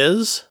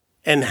is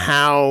and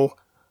how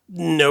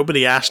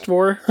nobody asked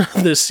for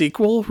this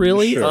sequel,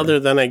 really, other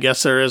than I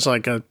guess there is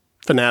like a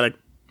fanatic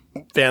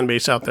fan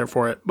base out there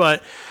for it.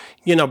 But,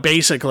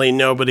 basically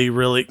nobody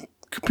really,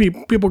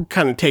 people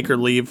kind of take or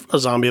leave a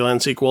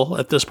Zombieland sequel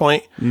at this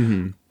point.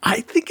 Mm-hmm.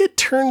 I think it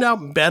turned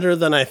out better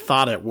than I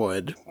thought it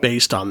would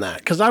based on that.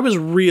 Because I was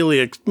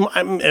really,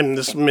 and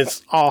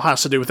this all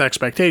has to do with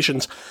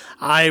expectations,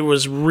 I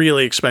was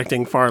really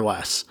expecting far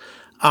less.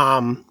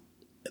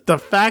 The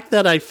fact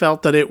that I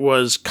felt that it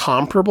was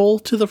comparable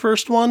to the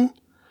first one,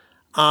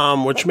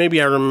 which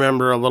maybe I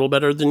remember a little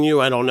better than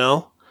you, I don't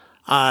know,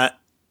 I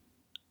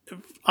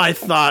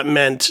thought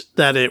meant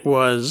that it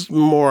was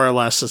more or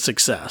less a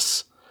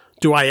success.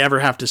 Do I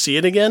ever have to see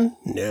it again?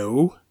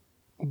 No.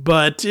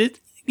 But it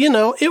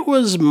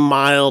was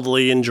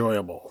mildly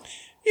enjoyable.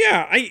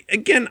 Yeah, I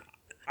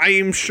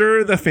am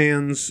sure the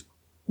fans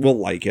will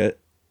like it.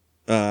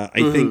 I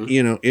think,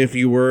 if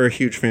you were a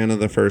huge fan of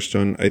the first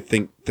one, I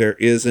think there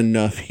is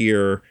enough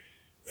here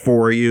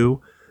for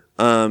you.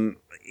 I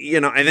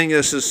think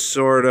this is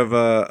sort of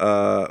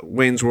a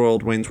Wayne's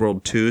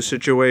World 2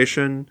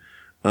 situation.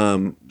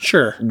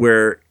 Sure.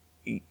 Where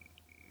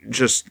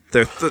just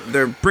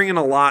they're bringing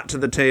a lot to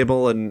the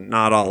table and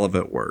not all of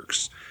it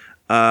works.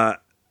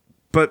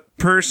 But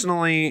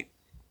personally,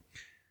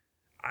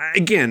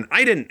 again,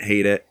 I didn't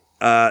hate it.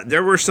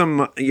 There were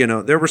some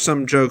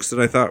jokes that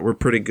I thought were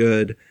pretty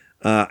good.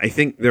 I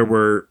think there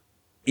were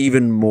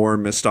even more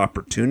missed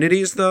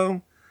opportunities,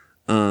 though.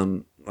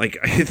 I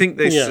think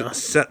they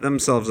set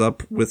themselves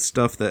up with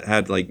stuff that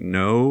had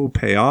no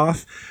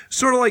payoff.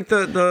 Sort of like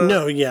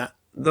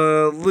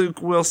the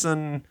Luke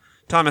Wilson,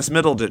 Thomas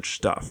Middleditch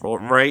stuff,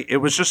 right? It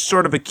was just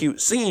sort of a cute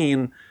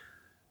scene.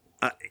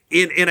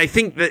 And I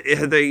think that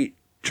had they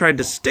tried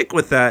to stick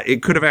with that,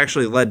 it could have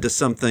actually led to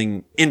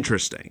something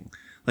interesting.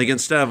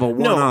 Instead of a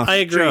one-off I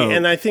agree. joke.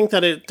 And I think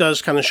that it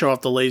does kind of show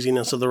off the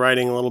laziness of the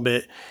writing a little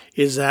bit,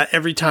 is that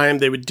every time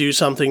they would do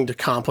something to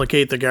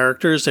complicate the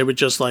characters, they would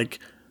just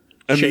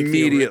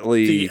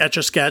immediately shake the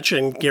Etch-a-Sketch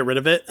and get rid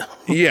of it.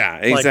 Yeah,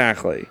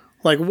 exactly.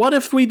 What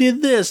if we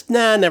did this?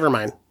 Nah, never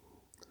mind.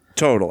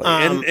 Totally.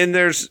 And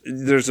there's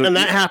and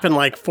that happened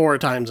 4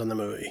 times in the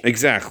movie.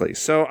 Exactly.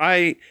 So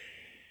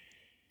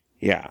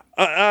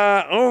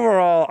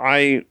overall,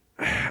 I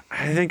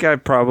think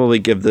I'd probably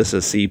give this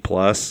a C+. B-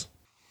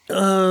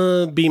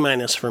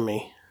 for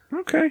me.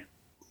 Okay.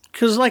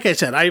 Because like I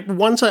said, I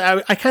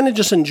kind of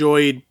just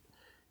enjoyed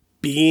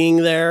being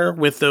there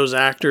with those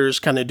actors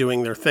kind of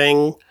doing their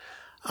thing.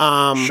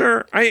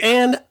 Sure.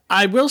 And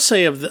I will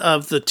say of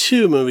the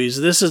 2 movies,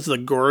 this is the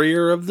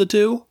gorier of the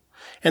 2.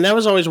 And that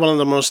was always one of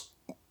the most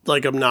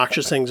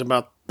obnoxious things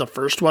about the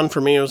first one for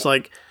me. It was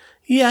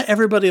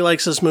everybody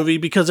likes this movie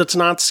because it's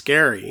not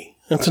scary.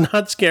 It's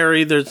not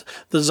scary. The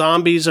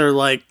zombies are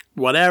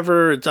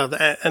whatever. It's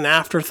an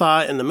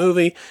afterthought in the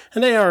movie,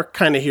 and they are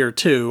kind of here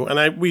too. And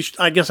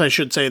I guess I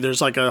should say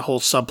there's a whole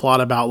subplot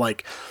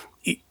about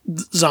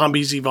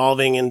zombies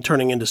evolving and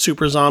turning into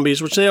super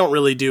zombies, which they don't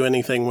really do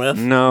anything with.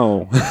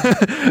 No,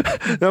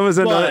 that was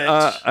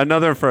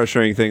another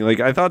frustrating thing.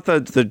 I thought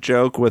that the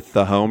joke with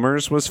the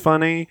homers was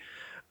funny.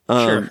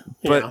 Sure,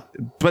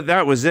 but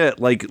that was it.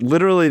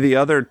 Literally the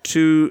other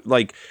 2,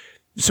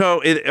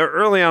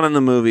 early on in the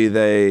movie,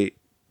 they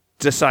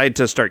decide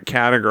to start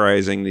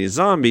categorizing these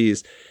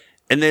zombies,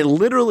 and they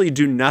literally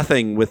do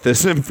nothing with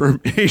this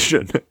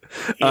information.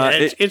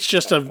 It's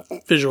just a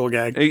visual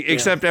gag.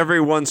 Except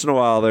every once in a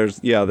while, there's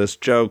this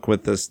joke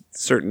with this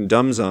certain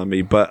dumb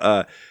zombie,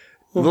 but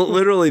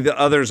literally the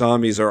other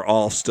zombies are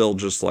all still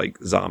just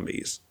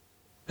zombies.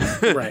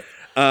 Right.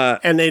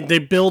 And they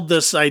build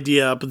this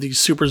idea up of these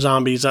super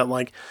zombies that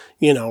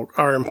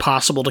are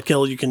impossible to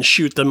kill. You can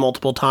shoot them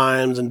multiple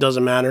times and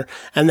doesn't matter.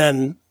 And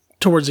then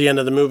towards the end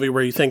of the movie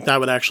where you think that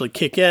would actually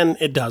kick in,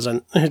 it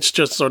doesn't. It's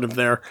just sort of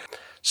there.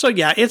 So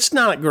yeah, it's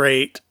not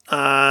great.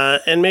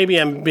 And maybe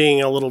I'm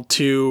being a little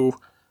too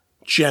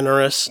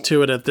generous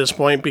to it at this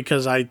point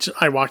because I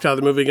walked out of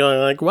the movie going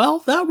like, well,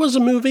 that was a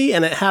movie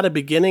and it had a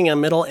beginning, a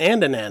middle,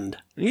 and an end.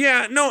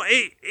 Yeah, no,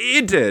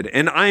 it did.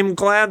 And I'm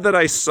glad that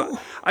I saw.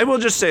 I will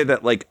just say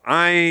that, like,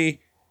 I'm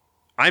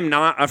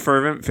not a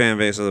fervent fan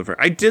base of the first.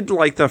 I did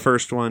like the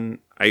first one,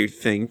 I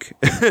think.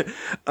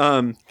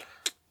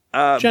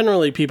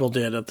 Generally, people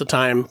did at the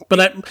time.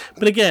 But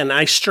again,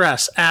 I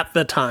stress at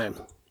the time.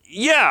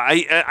 Yeah,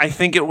 I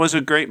think it was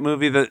a great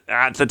movie that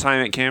at the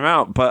time it came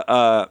out.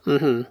 But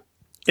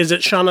Is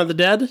it Shaun of the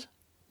Dead?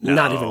 no,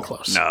 Not even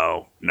close.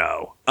 No.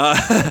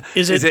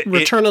 Is it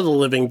Return of the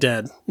Living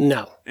Dead?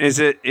 No. Is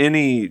it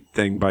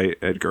anything by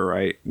Edgar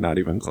Wright? Not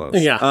even close.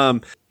 Yeah.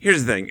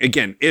 Here's the thing.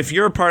 Again, if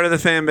you're a part of the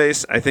fan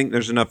base, I think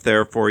there's enough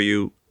there for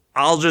you.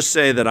 I'll just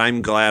say that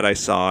I'm glad I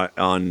saw it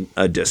on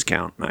a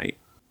discount night.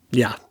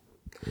 Yeah.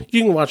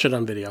 You can watch it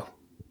on video.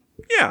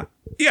 Yeah.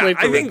 Wait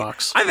for I think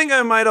Redbox. I think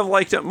I might have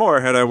liked it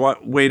more had I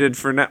waited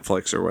for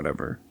Netflix or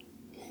whatever.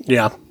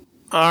 Yeah.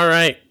 All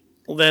right.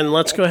 Then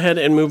let's go ahead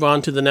and move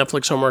on to the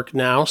Netflix homework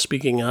now,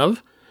 speaking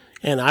of.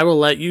 And I will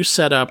let you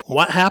set up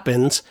what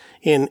happens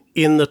in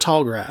the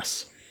Tall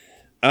Grass.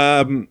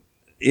 In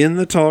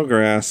the Tall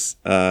Grass,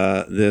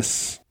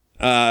 this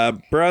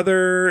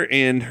brother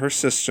and her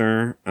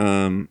sister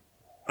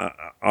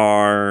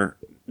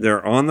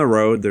they're on the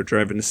road. They're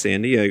driving to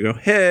San Diego.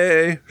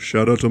 Hey,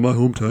 shout out to my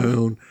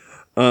hometown.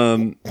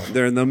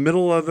 They're in the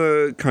middle of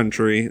the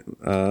country,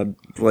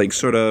 like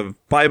sort of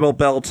Bible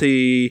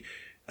Belty,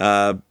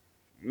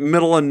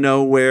 middle of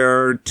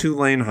nowhere,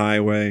 2-lane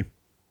highway.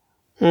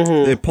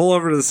 Mm-hmm. They pull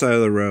over to the side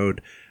of the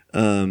road,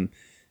 and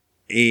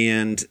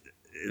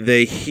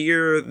they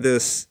hear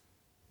this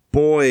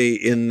boy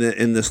in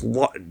this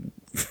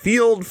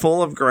field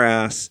full of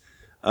grass,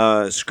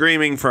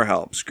 screaming for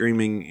help,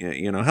 screaming,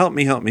 help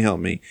me, help me, help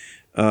me.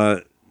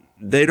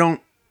 They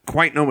don't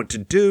quite know what to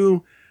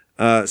do,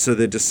 so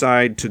they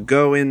decide to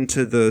go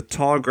into the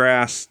tall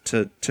grass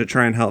to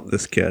try and help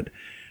this kid.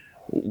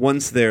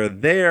 Once they're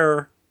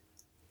there,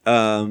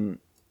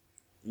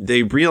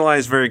 they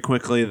realize very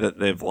quickly that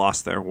they've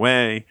lost their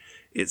way.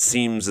 It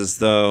seems as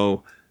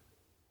though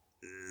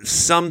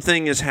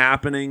something is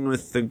happening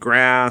with the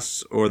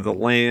grass or the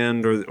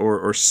land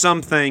or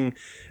something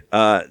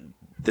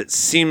that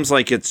seems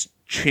like it's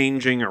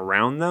changing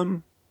around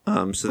them.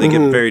 So they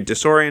get very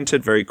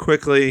disoriented very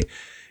quickly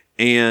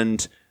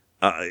and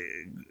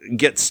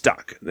get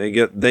stuck. They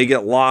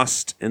get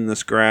lost in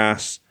this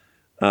grass.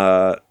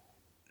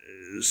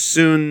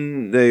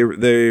 Soon they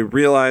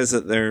realize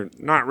that they're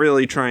not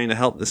really trying to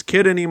help this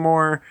kid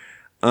anymore.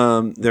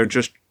 They're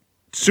just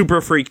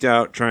super freaked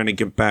out trying to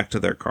get back to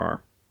their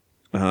car.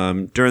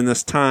 During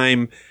this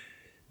time,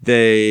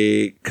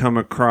 they come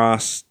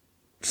across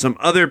some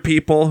other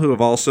people who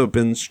have also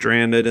been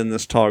stranded in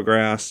this tall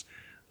grass.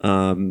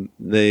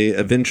 They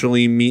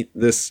eventually meet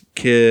this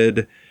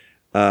kid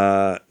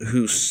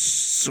who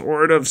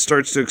sort of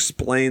starts to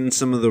explain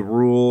some of the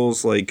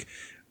rules, like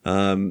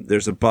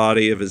there's a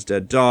body of his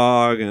dead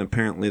dog, and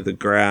apparently the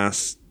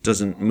grass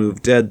doesn't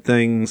move dead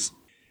things.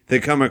 They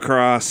come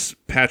across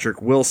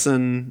Patrick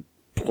Wilson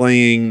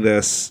playing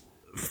this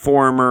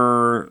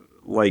former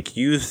like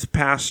youth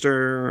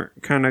pastor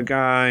kind of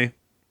guy.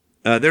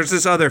 There's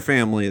this other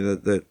family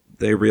that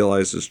they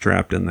realize is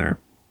trapped in there.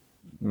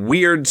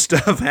 Weird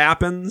stuff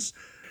happens.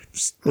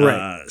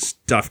 Right.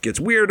 Stuff gets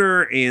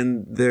weirder,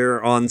 and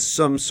they're on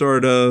some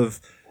sort of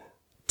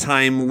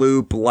time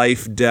loop,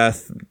 life,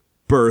 death,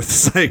 birth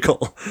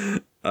cycle.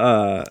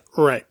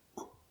 Right.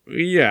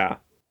 Yeah.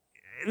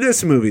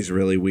 This movie's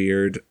really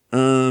weird.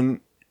 And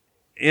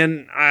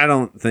I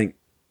don't think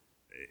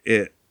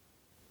it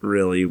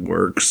really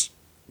works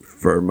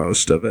for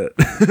most of it.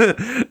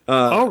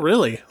 Oh,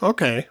 really?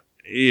 Okay.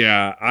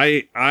 Yeah,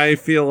 I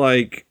feel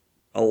like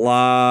a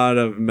lot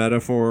of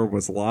metaphor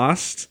was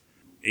lost,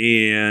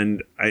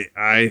 and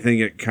I think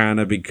it kind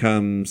of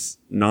becomes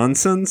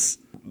nonsense.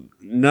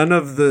 None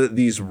of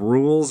these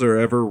rules are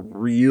ever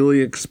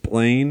really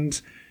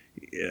explained.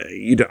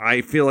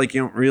 I feel like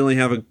you don't really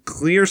have a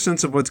clear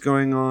sense of what's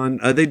going on.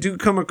 They do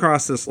come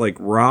across this like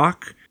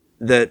rock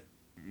that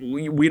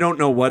we don't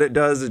know what it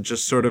does. It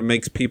just sort of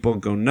makes people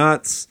go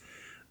nuts.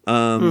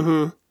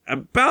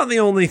 About the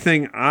only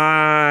thing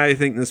I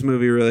think this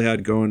movie really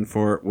had going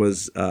for it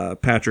was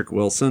Patrick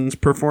Wilson's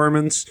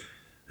performance.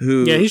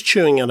 Yeah, he's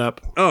chewing it up.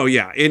 Oh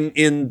yeah,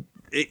 in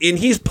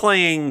he's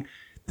playing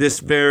this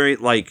very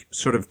like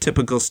sort of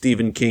typical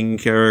Stephen King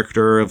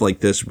character of like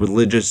this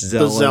religious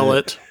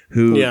zealot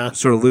who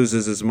sort of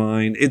loses his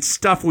mind. It's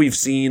stuff we've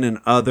seen in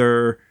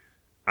other,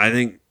 I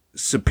think,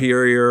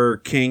 superior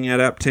King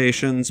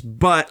adaptations,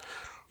 but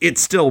it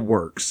still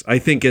works. I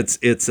think it's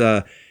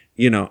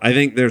I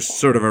think there's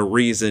sort of a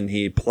reason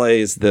he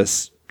plays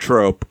this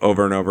trope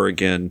over and over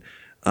again.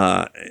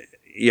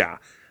 Yeah.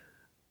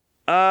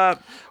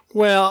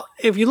 Well,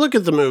 if you look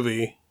at the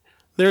movie,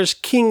 there's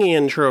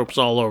Kingian tropes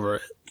all over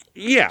it.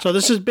 Yeah. So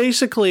this is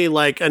basically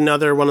like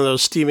another one of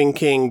those Stephen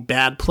King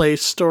bad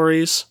place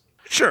stories.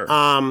 Sure.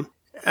 I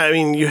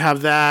mean, you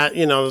have that,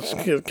 it's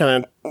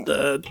kind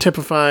of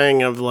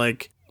typifying of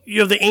like, you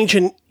have the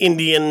ancient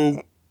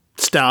Indian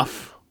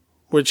stuff,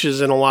 which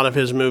is in a lot of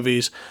his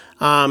movies.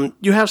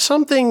 You have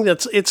something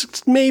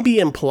it's maybe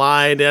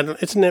implied, and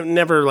it's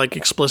never like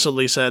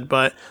explicitly said,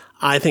 but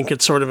I think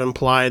it's sort of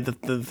implied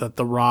that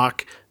the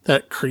rock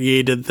that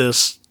created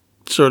this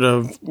sort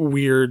of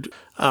weird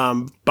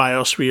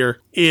biosphere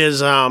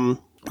is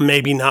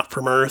maybe not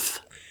from Earth.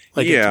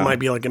 Like it might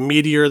be like a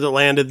meteor that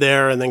landed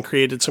there and then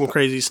created some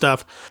crazy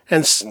stuff.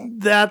 And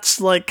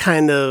that's like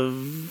kind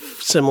of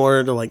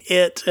similar to like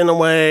It in a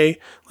way.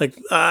 Like,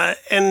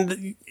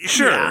 and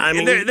sure. Yeah, I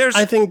mean,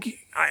 I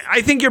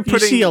think you're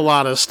putting, you see a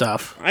lot of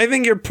stuff. I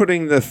think you're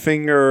putting the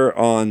finger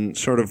on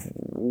sort of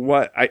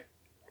what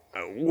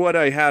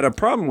I had a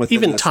problem with.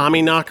 Even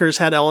Tommy Knockers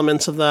had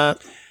elements of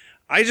that.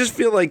 I just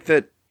feel like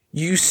that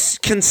you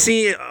can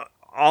see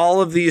all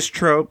of these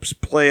tropes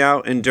play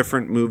out in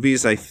different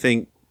movies. I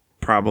think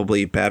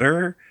probably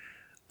better.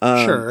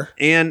 Sure.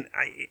 And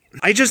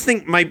I just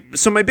think my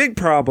big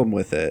problem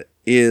with it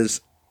is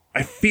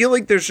I feel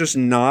like there's just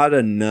not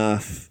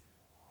enough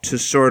to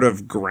sort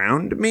of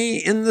ground me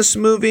in this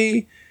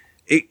movie.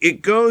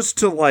 It goes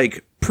to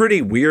like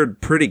pretty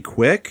weird pretty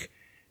quick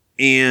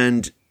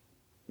and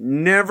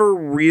never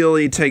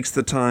really takes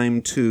the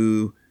time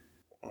to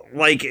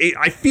like,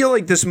 I feel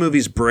like this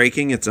movie's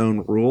breaking its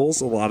own rules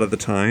a lot of the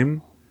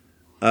time.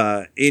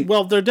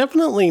 Well, they're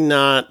definitely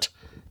not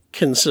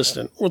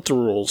consistent with the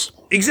rules.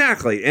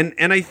 Exactly.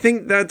 And I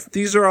think that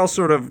these are all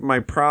sort of my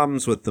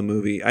problems with the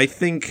movie. I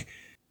think,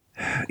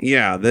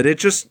 that it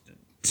just,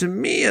 to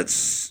me, it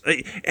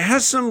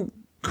has some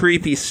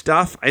creepy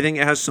stuff. I think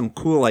it has some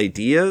cool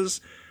ideas,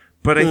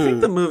 but I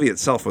think the movie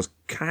itself was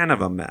kind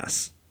of a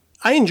mess.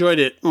 I enjoyed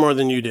it more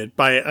than you did,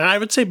 I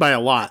would say by a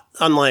lot.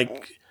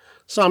 Unlike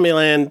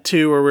Zombieland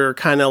 2, where we were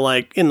kind of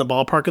like in the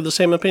ballpark of the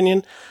same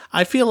opinion,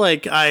 I feel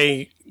like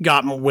I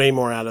got way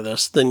more out of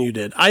this than you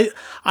did.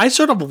 I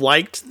sort of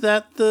liked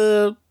that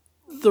the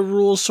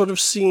rules sort of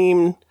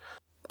seemed,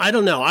 I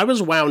don't know, I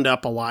was wound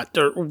up a lot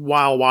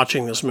while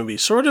watching this movie,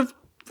 sort of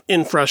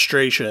in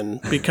frustration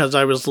because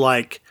I was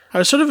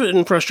sort of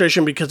in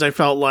frustration because I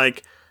felt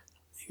like,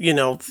 you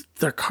know,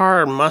 their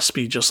car must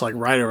be just like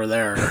right over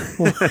there.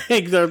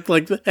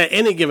 like at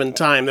any given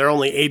time, they're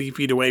only 80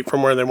 feet away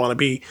from where they want to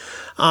be.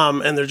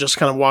 And they're just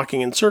kind of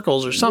walking in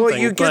circles or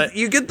something. Well,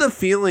 you get the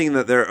feeling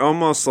that they're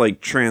almost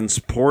like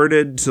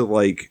transported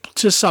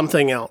to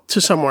something else, to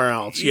somewhere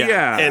else.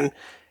 Yeah.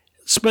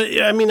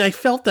 But I mean, I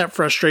felt that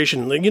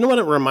frustration. Like, you know what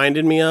it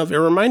reminded me of? It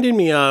reminded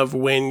me of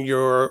when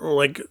you're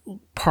like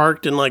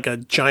parked in like a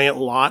giant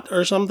lot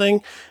or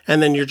something,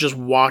 and then you're just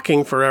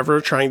walking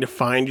forever trying to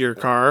find your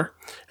car,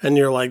 and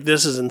you're like,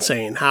 "This is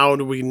insane. How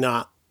do we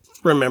not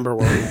remember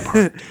where we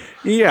parked?"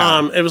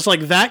 It was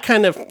like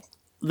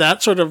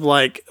that sort of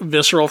like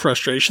visceral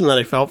frustration that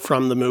I felt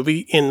from the movie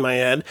in my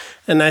head,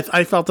 and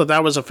I felt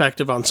that was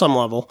effective on some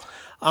level.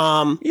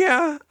 I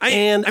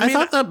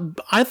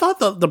thought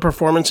that the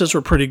performances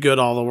were pretty good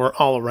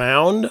all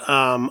around.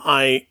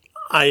 I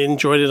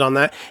enjoyed it on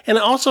that, and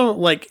it also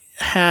like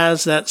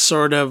has that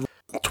sort of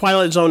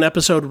Twilight Zone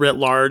episode writ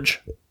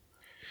large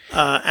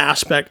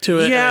aspect to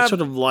it. Yeah, and I sort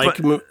of like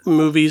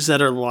movies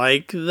that are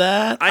like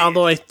that.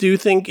 Although I do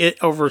think it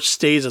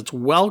overstays its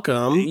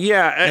welcome.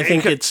 Yeah, I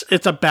think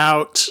it's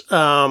about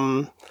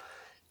 10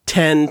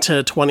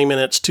 to 20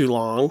 minutes too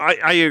long.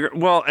 I agree.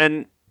 Well,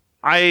 and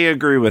I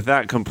agree with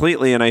that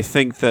completely, and I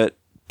think that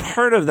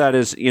part of that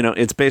is, you know,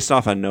 it's based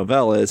off a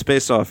novella. It's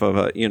based off of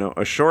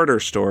a shorter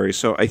story.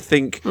 So I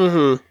think,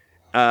 and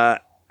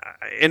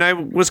I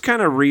was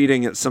kind of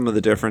reading at some of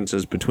the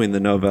differences between the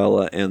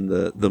novella and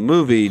the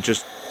movie,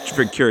 just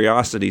for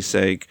curiosity's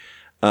sake.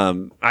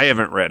 I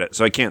haven't read it,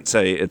 so I can't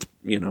say it's,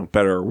 you know,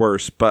 better or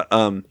worse. But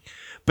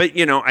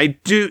you know, I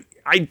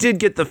did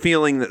get the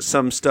feeling that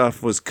some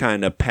stuff was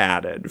kind of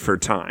padded for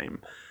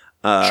time.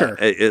 Sure.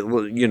 It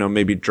you know,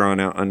 maybe drawn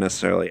out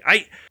unnecessarily.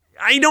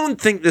 I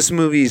don't think this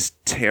movie's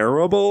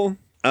terrible.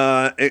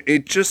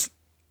 It just,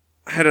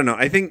 I don't know.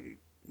 I think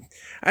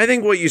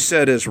what you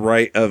said is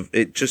right. Of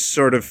it just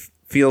sort of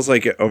feels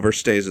like it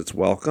overstays its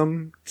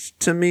welcome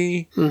to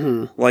me.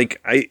 Mm-hmm.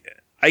 Like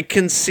I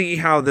can see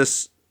how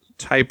this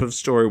type of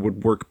story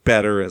would work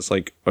better as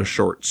like a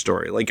short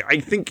story. Like I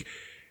think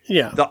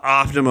the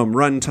optimum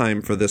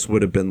runtime for this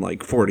would have been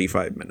like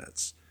 45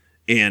 minutes.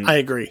 And I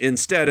agree.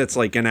 Instead, it's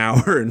like an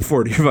hour and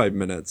 45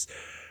 minutes.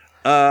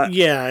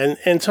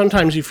 And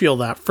sometimes you feel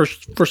that for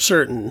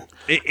certain.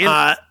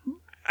 I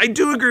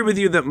do agree with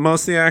you that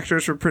most of the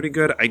actors were pretty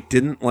good. I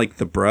didn't like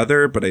the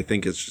brother, but I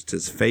think it's just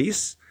his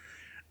face.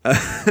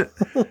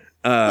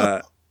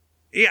 I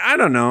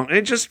don't know.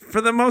 It just, for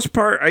the most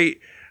part, I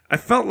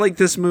felt like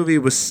this movie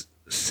was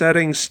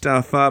setting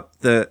stuff up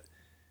that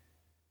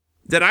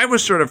I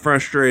was sort of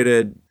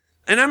frustrated.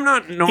 And I'm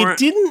not. It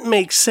didn't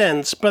make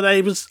sense, but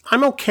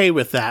I'm okay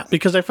with that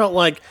because I felt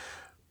like,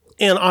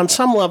 and on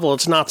some level,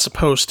 it's not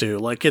supposed to.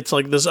 Like it's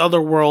like this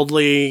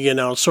otherworldly, you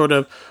know, sort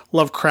of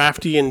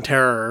Lovecraftian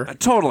terror.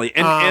 Totally,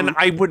 and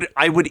I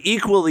would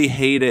equally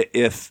hate it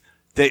if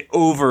they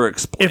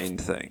over-explained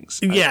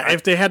things. Yeah,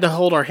 if they had to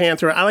hold our hand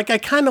through it. I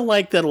kind of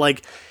like that.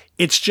 Like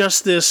It's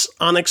just this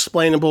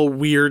unexplainable,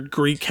 weird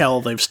Greek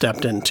hell they've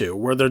stepped into,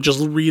 where they're just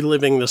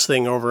reliving this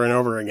thing over and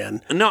over again.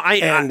 No,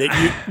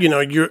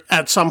 you're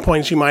at some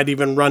points you might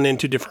even run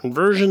into different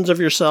versions of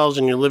yourselves,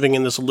 and you're living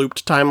in this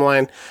looped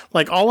timeline.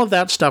 Like all of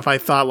that stuff, I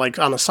thought like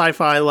on a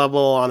sci-fi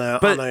level, on a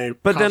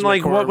but then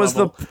like what was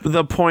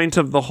the point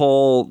of the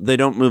whole they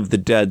don't move the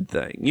dead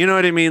thing? You know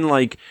what I mean?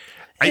 Like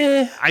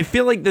I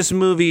feel like this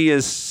movie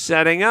is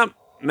setting up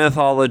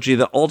mythology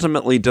that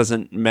ultimately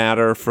doesn't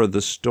matter for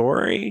the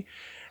story.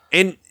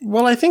 And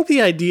well, I think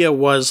the idea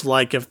was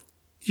like if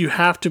you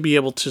have to be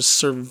able to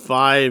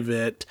survive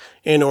it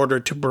in order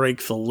to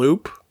break the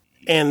loop,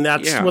 and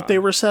that's what they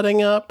were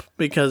setting up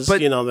because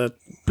that.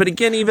 But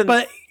again,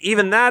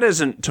 even that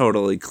isn't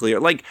totally clear.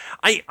 Like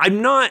I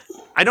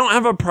don't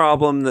have a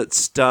problem that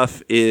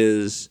stuff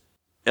is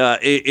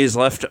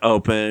left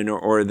open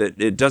or that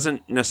it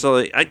doesn't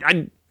necessarily.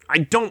 I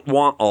don't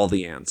want all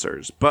the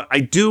answers, but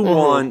I do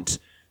want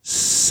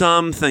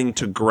something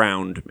to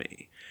ground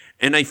me.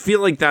 And I feel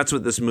like that's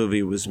what this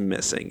movie was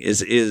missing is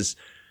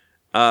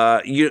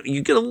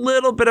you get a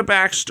little bit of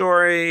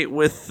backstory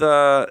with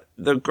the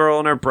girl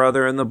and her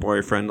brother and the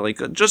boyfriend,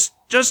 like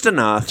just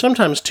enough.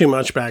 Sometimes too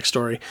much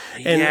backstory.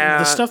 And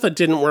the stuff that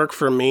didn't work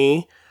for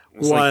me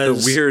was like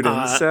the weird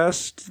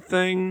incest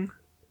thing.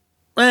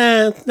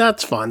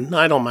 That's fun.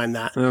 I don't mind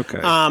that. Okay.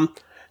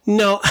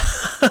 No,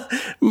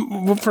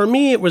 for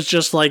me, it was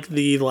just like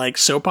the like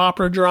soap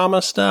opera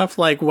drama stuff.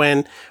 Like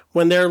when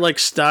they're like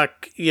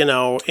stuck,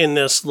 in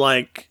this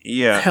like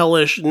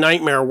hellish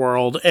nightmare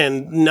world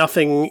and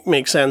nothing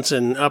makes sense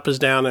and up is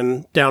down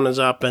and down is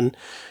up and,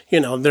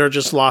 they're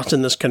just lost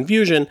in this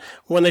confusion.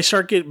 When they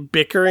start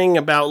bickering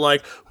about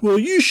like, well,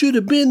 you should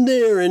have been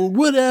there and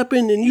what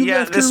happened and you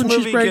left her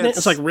when she's pregnant.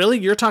 It's like, really?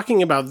 You're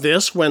talking about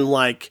this when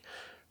like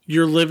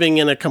you're living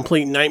in a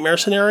complete nightmare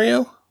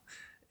scenario?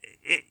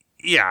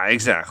 Yeah,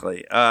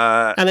 exactly.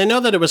 And I know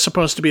that it was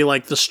supposed to be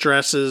like the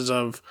stresses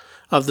of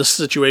the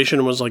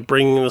situation was like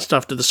bringing the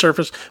stuff to the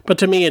surface, but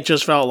to me it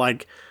just felt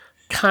like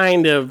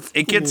kind of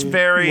it gets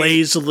very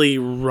lazily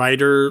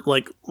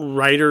writerly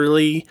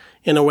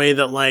in a way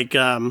that like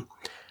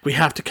we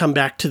have to come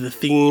back to the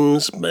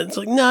themes, but it's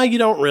like no, you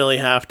don't really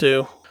have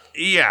to.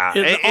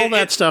 Yeah, all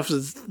that stuff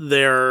is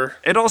there.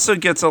 It also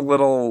gets a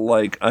little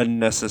like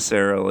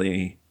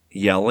unnecessarily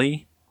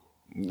yelly.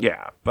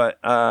 Yeah, but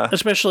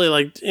especially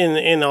like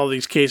in all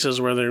these cases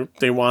where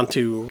they want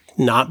to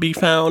not be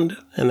found,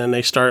 and then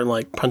they start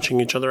like punching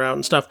each other out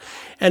and stuff.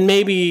 And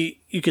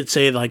maybe you could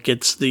say like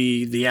it's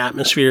the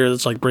atmosphere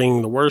that's like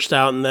bringing the worst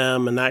out in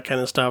them and that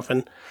kind of stuff.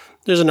 And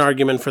there's an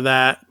argument for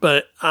that,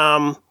 but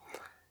that's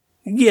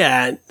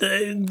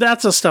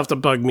the stuff that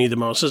bugged me the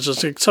most. It's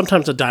just like,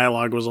 sometimes the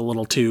dialogue was a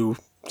little too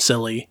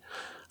silly.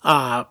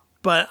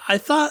 But I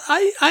thought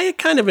I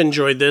kind of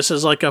enjoyed this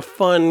as like a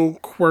fun,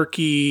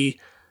 quirky.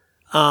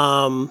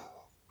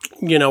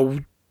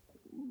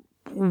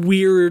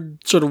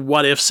 Weird sort of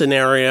what if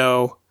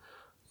scenario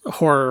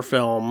horror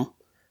film.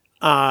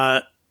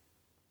 I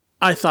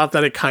thought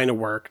that it kind of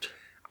worked.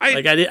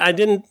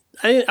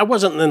 I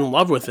wasn't in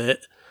love with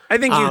it. I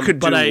think you could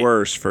do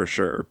worse for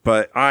sure,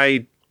 but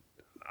I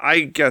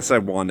guess I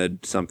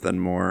wanted something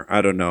more.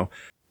 I don't know.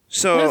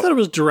 So I thought it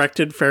was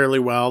directed fairly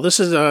well. This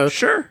is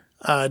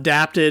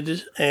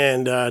adapted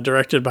and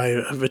directed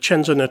by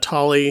Vincenzo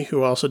Natali,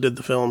 who also did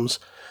the films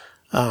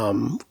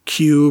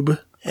Cube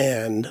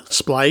and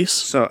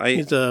Splice.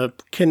 He's a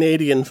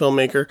Canadian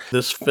filmmaker.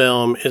 This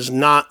film is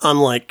not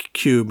unlike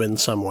Cube in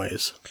some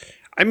ways.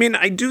 I mean,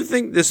 I do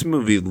think this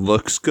movie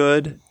looks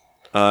good.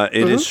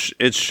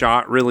 It's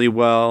shot really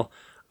well.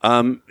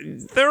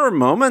 There are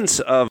moments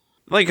of,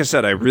 like I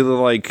said, I really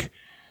like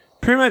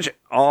pretty much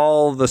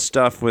all the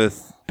stuff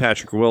with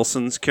Patrick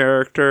Wilson's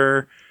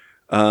character.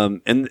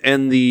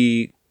 And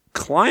the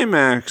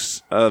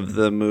climax of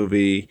the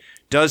movie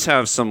does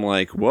have some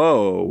like,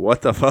 whoa,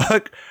 what the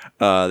fuck?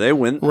 They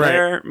went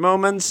there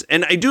moments.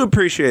 And I do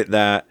appreciate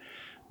that.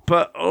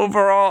 But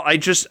overall, I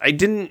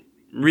didn't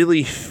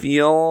really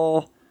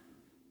feel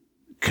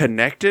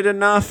connected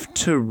enough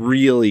to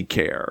really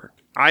care.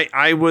 I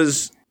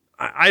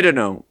don't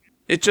know.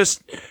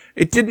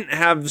 It didn't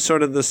have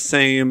sort of the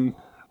same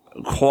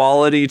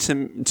quality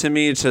to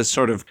me to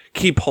sort of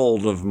keep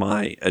hold of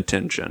my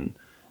attention.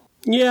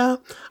 Yeah,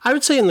 I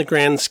would say in the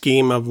grand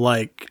scheme of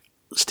like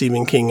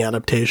Stephen King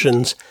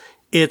adaptations,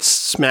 it's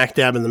smack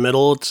dab in the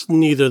middle. It's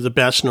neither the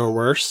best nor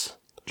worse.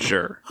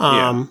 Sure.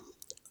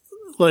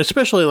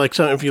 Especially like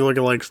if you look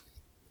at like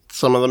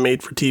some of the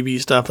made for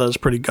TV stuff that was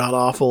pretty god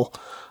awful.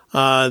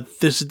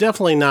 This is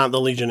definitely not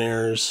the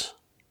Legionnaires,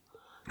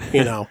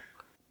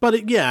 But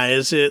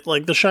is it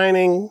like The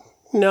Shining?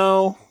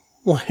 No,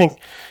 like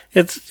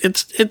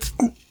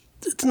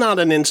it's not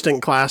an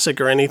instant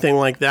classic or anything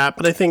like that.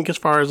 But I think as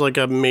far as like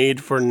a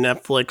made for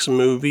Netflix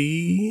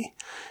movie,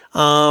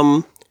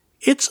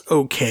 it's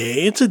okay.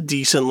 It's a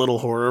decent little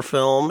horror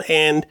film.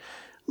 And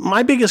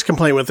my biggest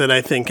complaint with it,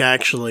 I think,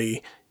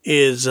 actually,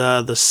 is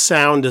the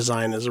sound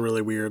design is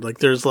really weird. Like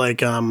there's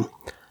like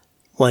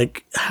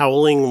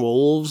howling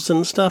wolves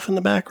and stuff in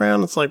the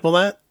background. It's like,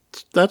 well,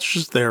 that's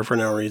just there for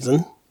no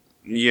reason.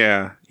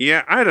 Yeah,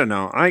 I don't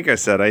know. Like I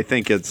said, I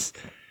think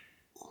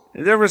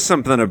there was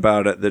something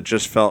about it that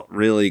just felt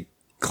really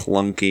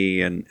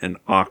clunky and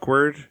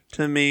awkward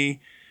to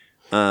me.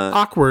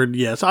 Awkward,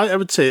 yes.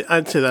 I'd say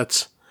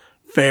that's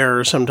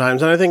fair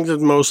sometimes, and I think that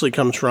mostly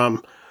comes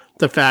from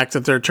the fact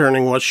that they're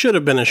turning what should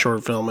have been a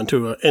short film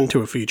into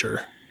a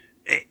feature.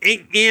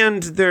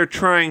 And they're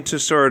trying to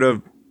sort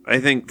of, I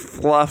think,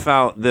 fluff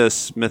out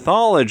this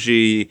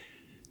mythology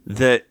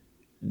that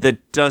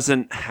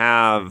doesn't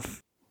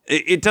have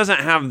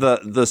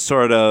the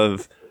sort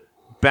of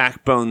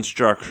backbone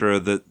structure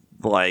that,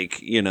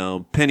 like, you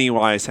know,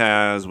 Pennywise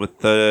has with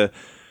the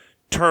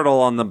turtle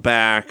on the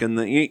back and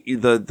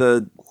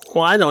the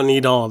Well, I don't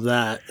need all of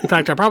that. In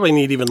fact, I probably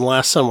need even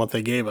less than what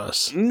they gave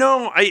us.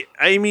 No,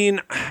 I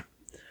mean,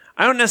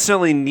 I don't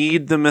necessarily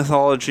need the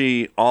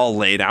mythology all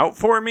laid out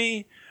for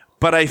me,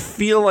 but I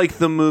feel like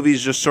the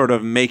movie's just sort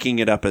of making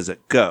it up as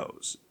it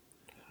goes.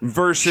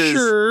 Versus...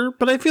 Sure,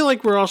 but I feel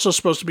like we're also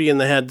supposed to be in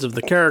the heads of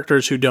the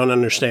characters who don't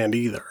understand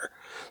either.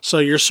 So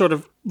you're sort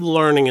of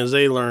learning as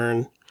they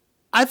learn.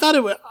 I thought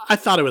it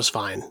was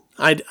fine.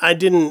 I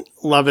didn't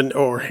love it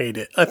or hate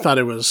it. I thought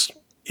it was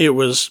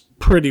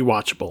pretty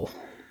watchable.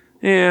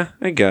 Yeah,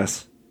 I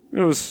guess.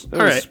 It was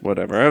right.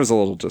 Whatever. I was a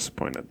little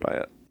disappointed by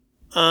it.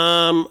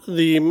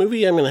 The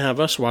movie I'm going to have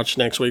us watch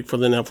next week for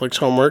the Netflix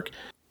homework,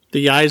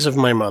 The Eyes of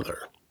My Mother.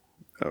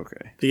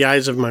 Okay. The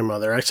Eyes of My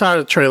Mother. I saw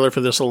a trailer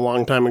for this a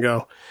long time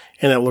ago,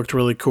 and it looked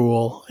really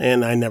cool,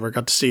 and I never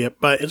got to see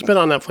it. But it's been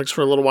on Netflix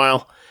for a little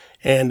while,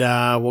 and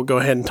we'll go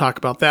ahead and talk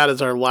about that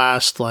as our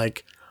last,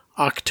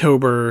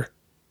 October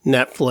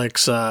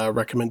Netflix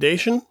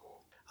recommendation.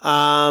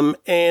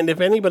 And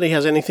if anybody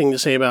has anything to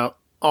say about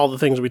all the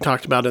things we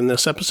talked about in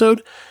this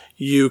episode,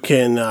 you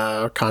can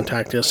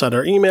contact us at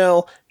our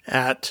email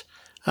at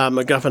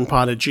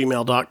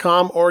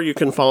MacGuffinPod@gmail.com, or you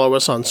can follow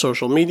us on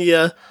social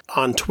media,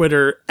 on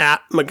Twitter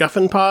at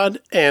MacGuffinPod,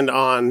 and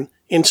on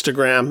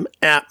Instagram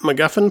at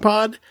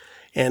MacGuffinPod,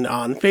 and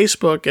on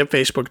Facebook at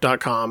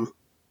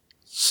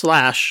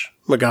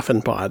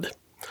Facebook.com/MacGuffinPod.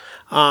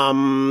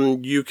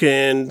 You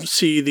can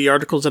see the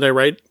articles that I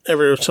write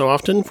every so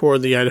often for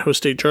the Idaho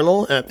State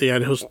Journal at the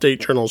Idaho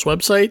State Journal's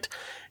website,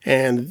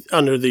 and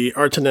under the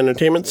Arts and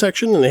Entertainment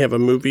section, and they have a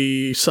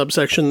movie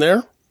subsection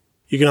there.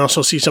 You can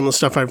also see some of the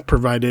stuff I've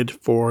provided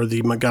for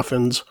the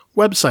MacGuffin's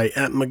website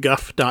at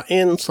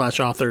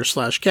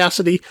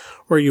mcguff.in/author/Cassidy,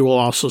 where you will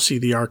also see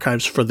the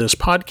archives for this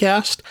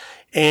podcast.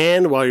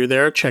 And while you're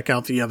there, check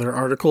out the other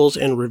articles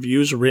and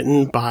reviews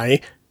written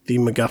by the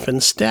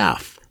MacGuffin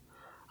staff.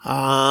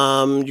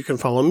 You can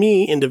follow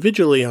me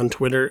individually on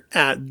Twitter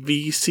at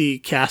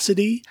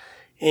VCCassidy.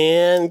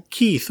 And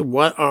Keith,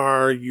 what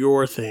are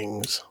your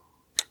things?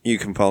 You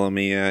can follow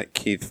me at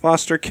Keith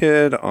Foster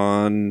Kid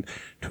on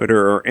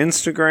Twitter or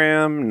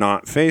Instagram,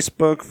 not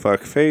Facebook.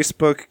 Fuck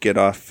Facebook. Get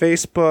off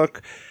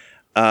Facebook.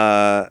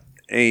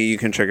 You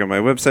can check out my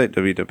website,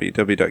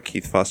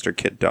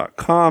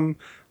 www.keithfosterkid.com,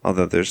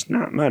 although there's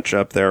not much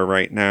up there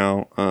right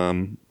now.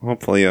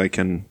 Hopefully I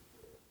can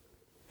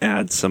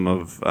add some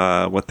of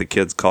what the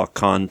kids call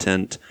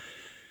content.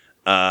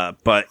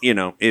 But, you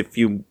know, if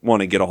you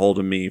want to get a hold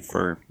of me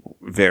for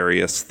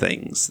various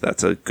things,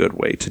 that's a good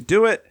way to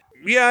do it.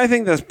 Yeah, I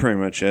think that's pretty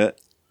much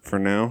it for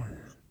now.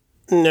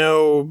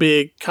 No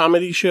big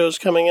comedy shows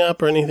coming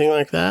up or anything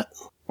like that?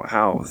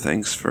 Wow,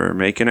 thanks for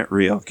making it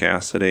real,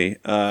 Cassidy.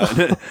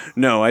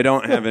 No, I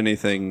don't have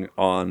anything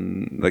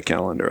on the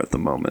calendar at the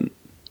moment.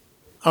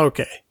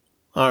 Okay.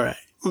 All right.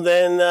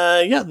 Then,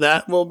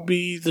 that will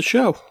be the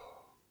show.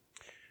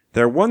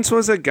 There once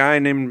was a guy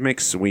named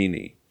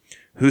McSweeney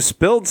who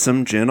spilled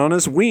some gin on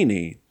his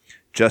weenie.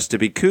 Just to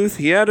be couth,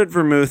 he added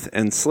vermouth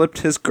and slipped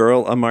his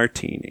girl a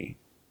martini.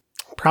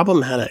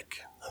 Problematic.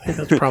 I think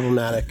that's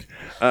problematic.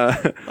 All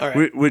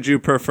right. Would you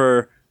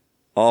prefer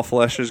all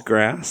flesh is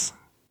grass?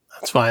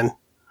 That's fine.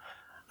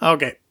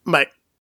 Okay, bye.